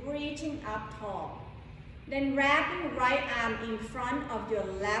you're reaching up tall. Then wrapping right arm in front of your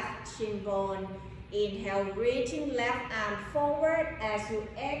left shin bone. Inhale, reaching left arm forward. As you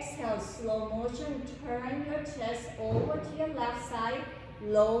exhale, slow motion, turn your chest over to your left side.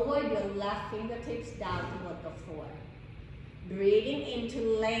 Lower your left fingertips down toward the floor. Breathing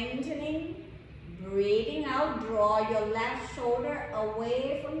into lengthening. Breathing out, draw your left shoulder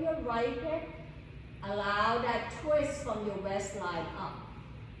away from your right hip. Allow that twist from your waistline up.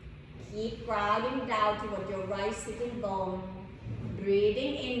 Keep grounding down toward your right sitting bone.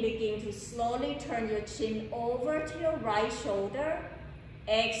 Breathing in, begin to slowly turn your chin over to your right shoulder.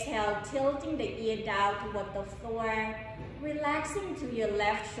 Exhale, tilting the ear down toward the floor. Relaxing to your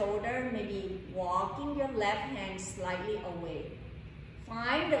left shoulder, maybe walking your left hand slightly away.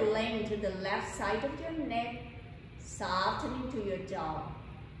 Find the length to the left side of your neck, softening to your jaw.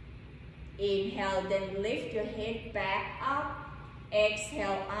 Inhale, then lift your head back up.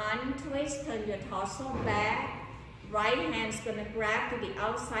 Exhale, untwist, turn your torso back. Right hand's gonna grab to the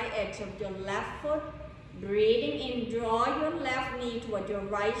outside edge of your left foot. Breathing in, draw your left knee toward your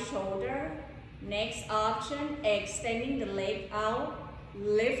right shoulder. Next option, extending the leg out,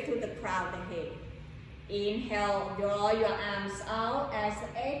 lift to the crown of the head. Inhale, draw your arms out. As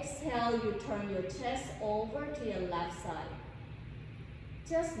exhale, you turn your chest over to your left side.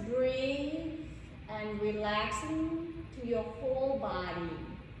 Just breathe and relaxing to your whole body.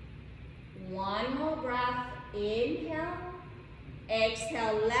 One more breath. Inhale.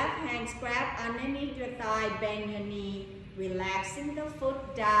 Exhale, left hand grab underneath your thigh, bend your knee. Relaxing the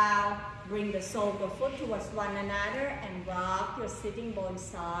foot down. Bring the sole of the foot towards one another and rock your sitting bone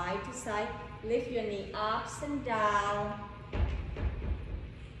side to side. Lift your knee ups and down.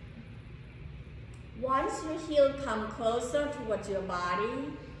 Once your heel come closer towards your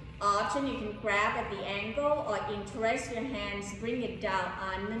body, option you can grab at the ankle or interlace your hands, bring it down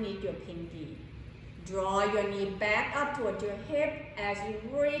underneath your pinky. Draw your knee back up toward your hip as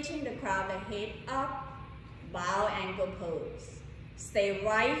you're reaching the crown of the head up. Bow ankle pose. Stay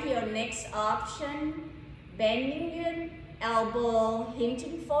right here. Next option, bending your elbow,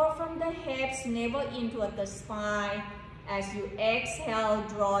 hinging forward from the hips, navel in toward the spine. As you exhale,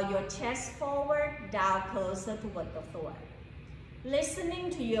 draw your chest forward, down closer toward the floor.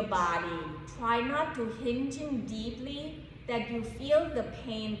 Listening to your body, try not to hinging deeply that you feel the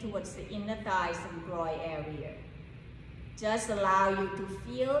pain towards the inner thighs and groin area. Just allow you to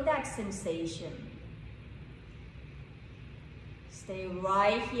feel that sensation. Stay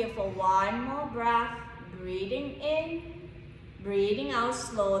right here for one more breath. Breathing in, breathing out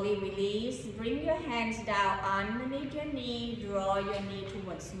slowly, release. Bring your hands down underneath your knee. Draw your knee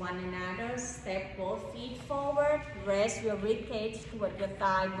towards one another. Step both feet forward. Rest your rib cage toward your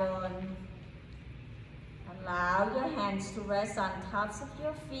thigh bone. Allow your hands to rest on tops of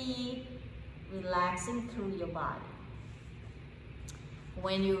your feet, relaxing through your body.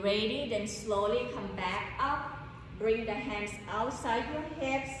 When you're ready, then slowly come back up. Bring the hands outside your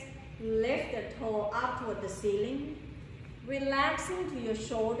hips. Lift the toe up toward the ceiling. Relaxing to your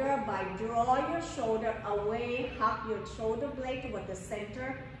shoulder by draw your shoulder away. Hug your shoulder blade toward the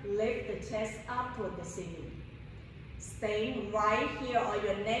center. Lift the chest up toward the ceiling. Staying right here on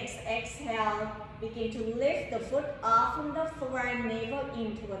your next exhale. Begin to lift the foot off from the floor, navel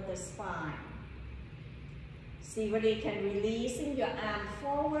in toward the spine. See whether you can releasing your arm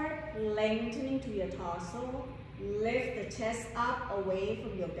forward, lengthening to your torso. Lift the chest up away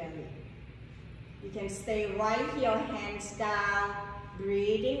from your belly. You can stay right here, hands down.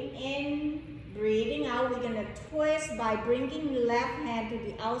 Breathing in, breathing out. We're going to twist by bringing left hand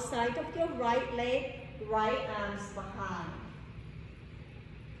to the outside of your right leg, right arms behind.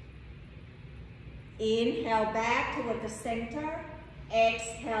 Inhale back toward the center.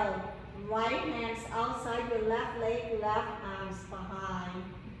 Exhale, right hands outside your left leg, left arms behind.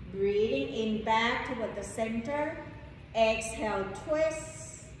 Breathing in back toward the center. Exhale,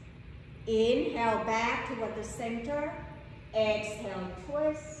 twist. Inhale back toward the center. Exhale,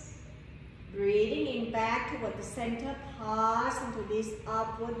 twist. Breathing in back toward the center. Pause into this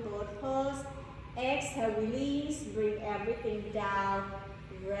upward boat pose. Exhale, release. Bring everything down.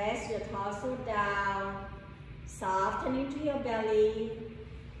 Rest your torso down. Soften into your belly.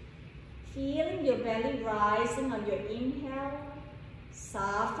 Feeling your belly rising on your inhale,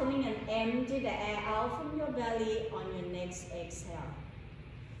 softening and empty the air out from your belly on your next exhale.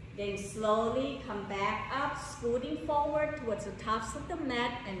 Then slowly come back up, scooting forward towards the tops of the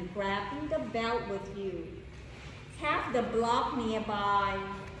mat and grabbing the belt with you. Have the block nearby.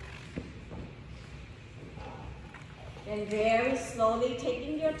 Then very slowly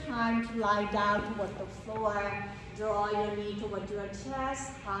taking your time to lie down toward the floor. Draw your knee toward your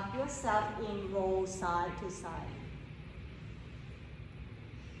chest, hug yourself in, roll side to side.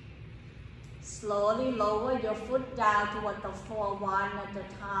 Slowly lower your foot down toward the floor one at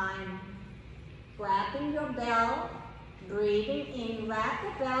a time. Grabbing your belt, breathing in, wrap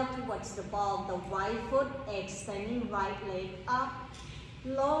the belt towards the ball of the right foot, extending right leg up.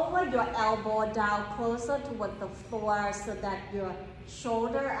 Lower your elbow down closer toward the floor so that your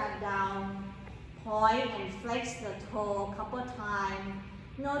shoulders are down. Point and flex the toe a couple times.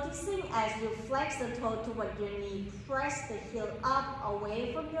 Noticing as you flex the toe toward your knee, press the heel up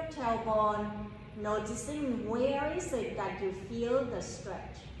away from your tailbone. Noticing where is it that you feel the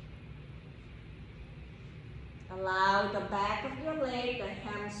stretch. Allow the back of your leg, the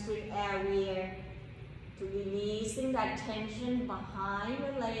hamstring area, to releasing that tension behind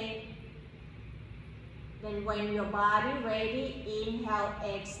your leg. Then when your body ready, inhale,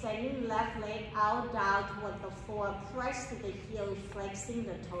 extending left leg out, down toward the floor, press to the heel, flexing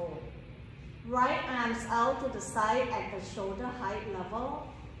the toe. Right arms out to the side at the shoulder height level.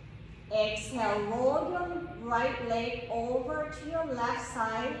 Exhale, roll your right leg over to your left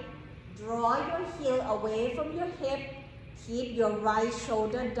side. Draw your heel away from your hip. Keep your right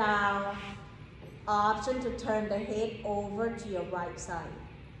shoulder down. Option to turn the head over to your right side.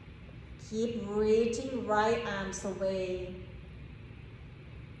 Keep reaching right arms away.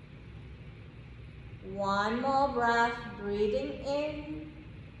 One more breath, breathing in,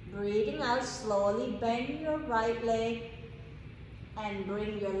 breathing out slowly. Bend your right leg and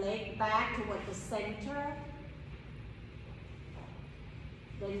bring your leg back toward the center.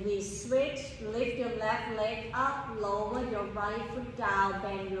 Then we switch, lift your left leg up, lower your right foot down,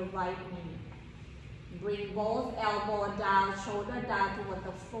 bend your right knee. Bring both elbow down, shoulder down toward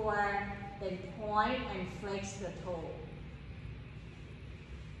the floor, then point and flex the toe.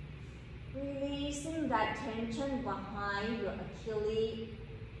 Releasing that tension behind your Achilles,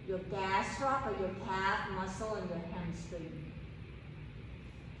 your gastroc or your calf muscle and your hamstring.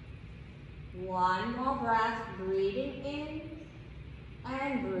 One more breath, breathing in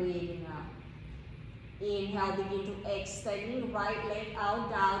and breathing out. Inhale, begin to extending right leg out,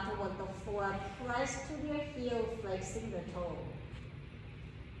 down toward the floor. Press to your heel, flexing the toe.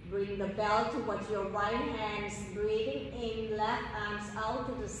 Bring the belt towards your right hands, breathing in, left arms out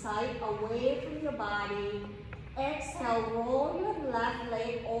to the side, away from your body. Exhale, roll your left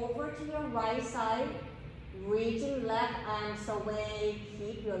leg over to your right side, reaching left arms away,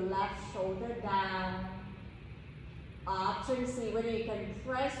 keep your left shoulder down. Option, see whether you can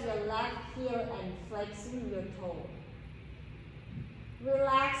press your left heel and flexing your toe.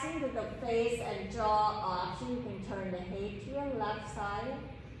 Relaxing to the face and jaw. Option, you can turn the head to your left side.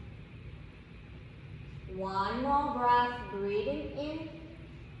 One more breath, breathing in,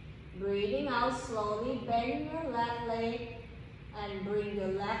 breathing out slowly. Bend your left leg and bring your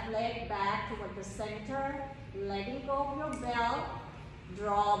left leg back toward the center. Letting go of your belt.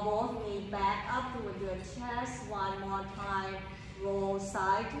 Draw both knees back up toward your chest. One more time. Roll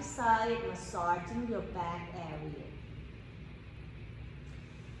side to side, massaging your back area.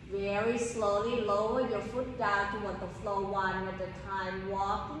 Very slowly lower your foot down toward the floor one at a time,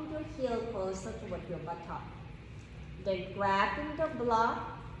 walking your heel closer toward your buttock. Then grabbing the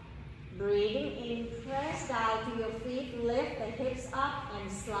block, breathing in, press down to your feet, lift the hips up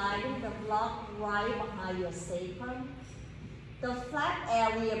and sliding the block right behind your sacrum. The flat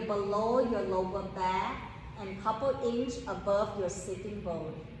area below your lower back and couple inch above your sitting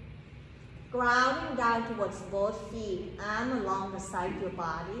bone. Grounding down towards both feet, arm along the side of your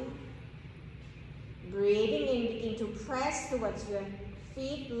body. Breathing in, begin to press towards your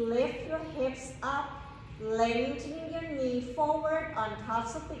feet, lift your hips up, lengthening your knee forward on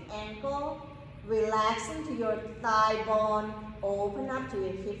tops of the ankle, relaxing to your thigh bone, open up to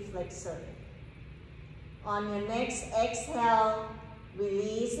your hip flexor. On your next exhale,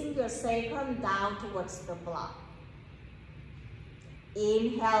 releasing your sacrum down towards the block.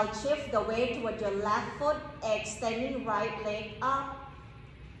 Inhale, shift the weight toward your left foot, extending right leg up.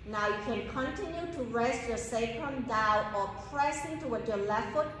 Now you can continue to rest your sacrum down or pressing toward your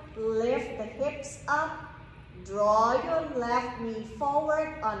left foot, lift the hips up, draw your left knee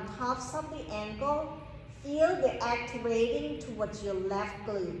forward on tops of the ankle, feel the activating towards your left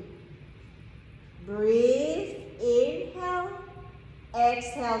glute. Breathe, inhale.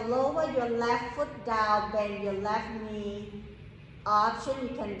 Exhale, lower your left foot down, bend your left knee. Option,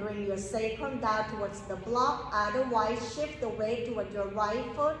 you can bring your sacrum down towards the block. Otherwise, shift the weight towards your right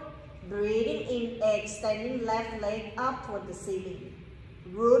foot. Breathing in, extending left leg up toward the ceiling.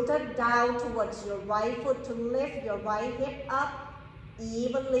 Rooted down towards your right foot to lift your right hip up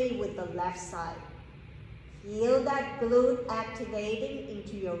evenly with the left side. Feel that glute activating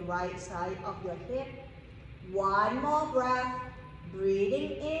into your right side of your hip. One more breath.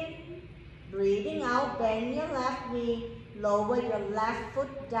 Breathing in, breathing out, bend your left knee, lower your left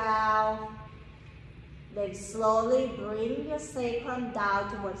foot down. Then slowly bring your sacrum down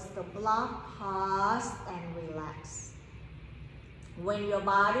towards the block, pause and relax. When your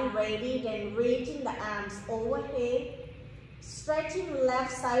body ready, then reaching the arms overhead, stretching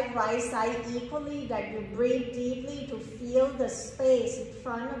left side, right side equally, that you breathe deeply to feel the space in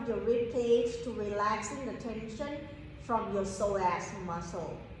front of your rib cage to relaxing the tension from your psoas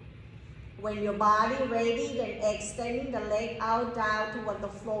muscle. When your body ready, then extending the leg out down toward the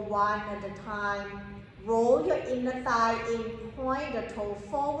floor one at a time. Roll your inner thigh in, point the toe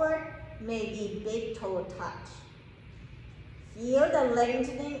forward, maybe big toe touch. Feel the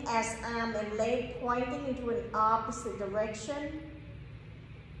lengthening as arm and leg pointing into an opposite direction.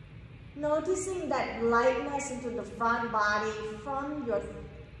 Noticing that lightness into the front body from your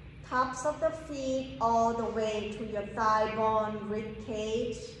tops of the feet all the way to your thigh bone, rib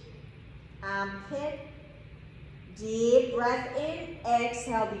cage, armpit. Deep breath in,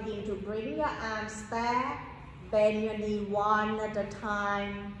 exhale, begin to bring your arms back, bend your knee one at a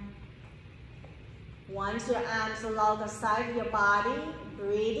time. Once your arms along the side of your body,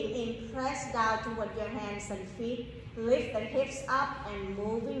 breathing in, press down toward your hands and feet, lift the hips up and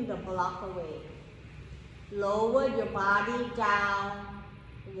moving the block away. Lower your body down.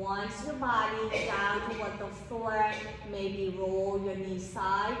 Once your body is down toward the floor, maybe roll your knees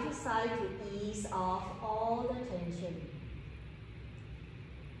side to side to ease off all the tension.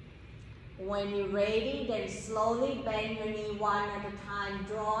 When you're ready, then slowly bend your knee one at a time.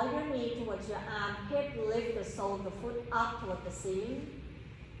 Draw your knee towards your armpit, lift the sole of the foot up toward the ceiling.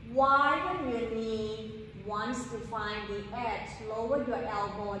 Widen your knee. Once you find the edge, lower your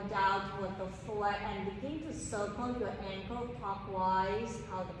elbow down toward the floor and begin to circle your ankle clockwise,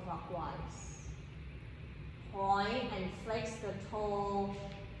 counterclockwise. Point and flex the toe,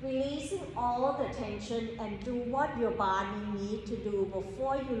 releasing all the tension, and do what your body needs to do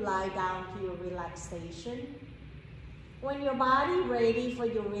before you lie down to your relaxation. When your body ready for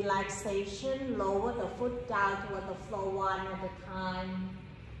your relaxation, lower the foot down toward the floor one at a time,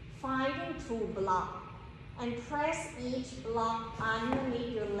 finding two blocks. And press each block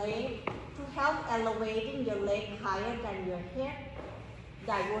underneath your leg to help elevating your leg higher than your hip.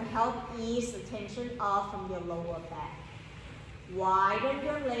 That will help ease the tension off from your lower back. Widen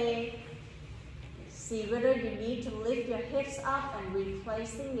your leg. See whether you need to lift your hips up and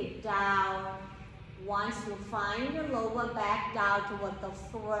replacing it down. Once you find your lower back down toward the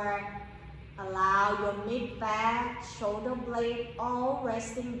floor, allow your mid-back, shoulder blade all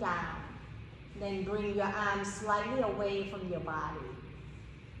resting down. Then bring your arms slightly away from your body.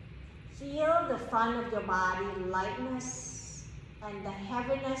 Feel the front of your body lightness and the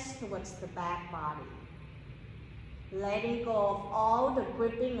heaviness towards the back body. Letting go of all the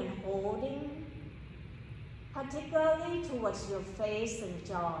gripping and holding, particularly towards your face and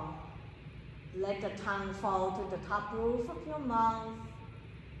jaw. Let the tongue fall to the top roof of your mouth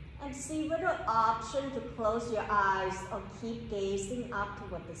and see whether option to close your eyes or keep gazing up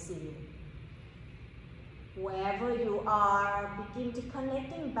toward the ceiling. Wherever you are, begin to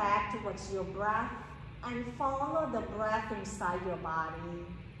connecting back towards your breath and follow the breath inside your body.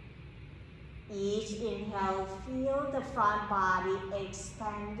 Each inhale, feel the front body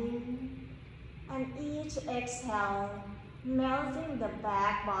expanding, and each exhale, melting the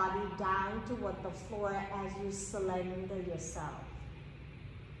back body down toward the floor as you surrender yourself.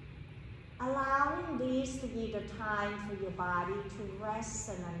 Allowing this to be the time for your body to rest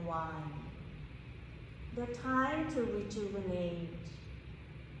and unwind. The time to rejuvenate,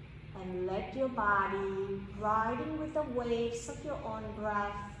 and let your body riding with the waves of your own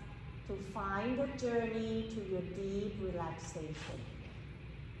breath to find the journey to your deep relaxation.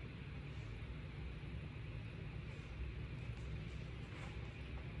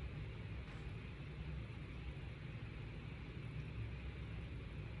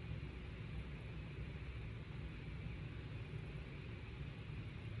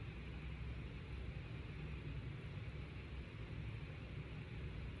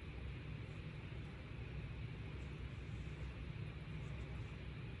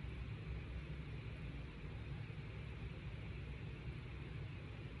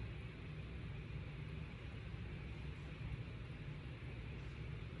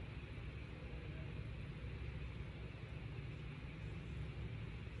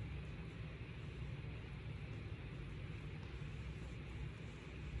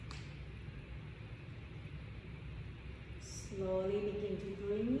 Slowly begin to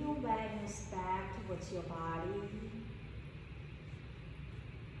bring your awareness back towards your body.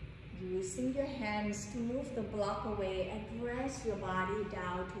 Using your hands to move the block away and press your body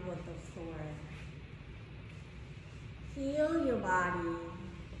down toward the floor. Feel your body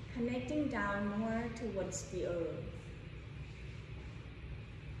connecting down more towards the earth.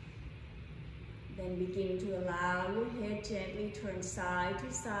 Then begin to allow your head gently turn side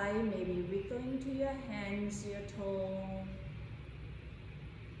to side, maybe wiggling to your hands, your toe.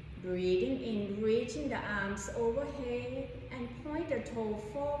 Breathing in, reaching the arms overhead and point the toe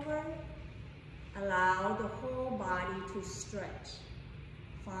forward. Allow the whole body to stretch,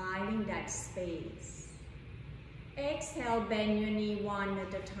 finding that space. Exhale, bend your knee one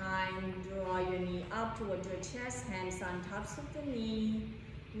at a time. Draw your knee up toward your chest, hands on tops of the knee.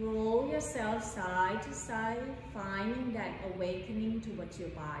 Roll yourself side to side, finding that awakening towards your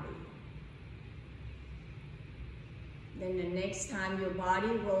body. Then the next time your body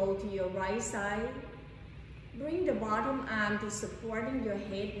roll to your right side, bring the bottom arm to supporting your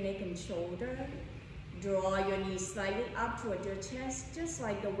head, neck, and shoulder. Draw your knees slightly up toward your chest, just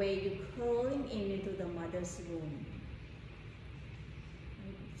like the way you're curling in into the mother's womb.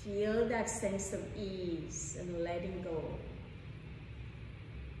 Feel that sense of ease and letting go.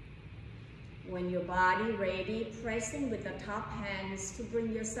 When your body ready, pressing with the top hands to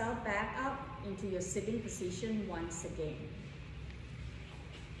bring yourself back up into your sitting position once again.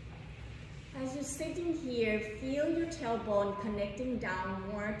 As you're sitting here, feel your tailbone connecting down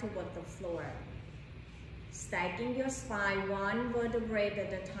more toward the floor. Stacking your spine one vertebrae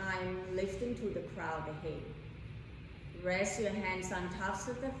at a time, lifting to the crown of the head. Rest your hands on tops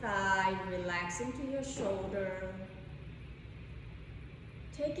of the thigh, relaxing to your shoulder.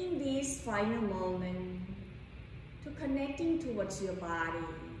 Taking these final moments to connecting towards your body,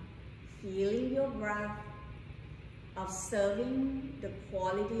 feeling your breath, observing the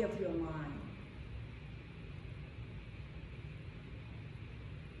quality of your mind.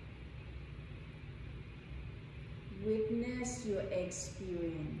 Witness your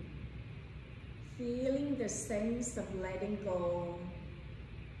experience, feeling the sense of letting go,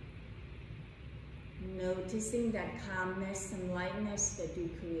 noticing that calmness and lightness that you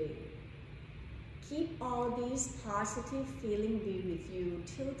create. Keep all these positive feelings be with you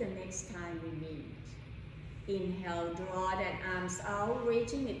till the next time we meet. Inhale, draw that arms out,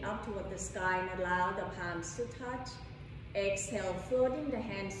 reaching it up toward the sky and allow the palms to touch. Exhale, floating the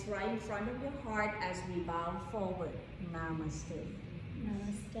hands right in front of your heart as we bow forward. Namaste.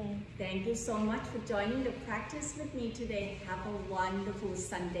 Namaste. Thank you so much for joining the practice with me today. Have a wonderful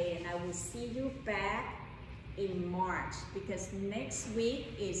Sunday, and I will see you back in March because next week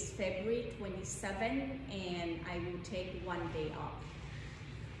is February 27th and I will take one day off.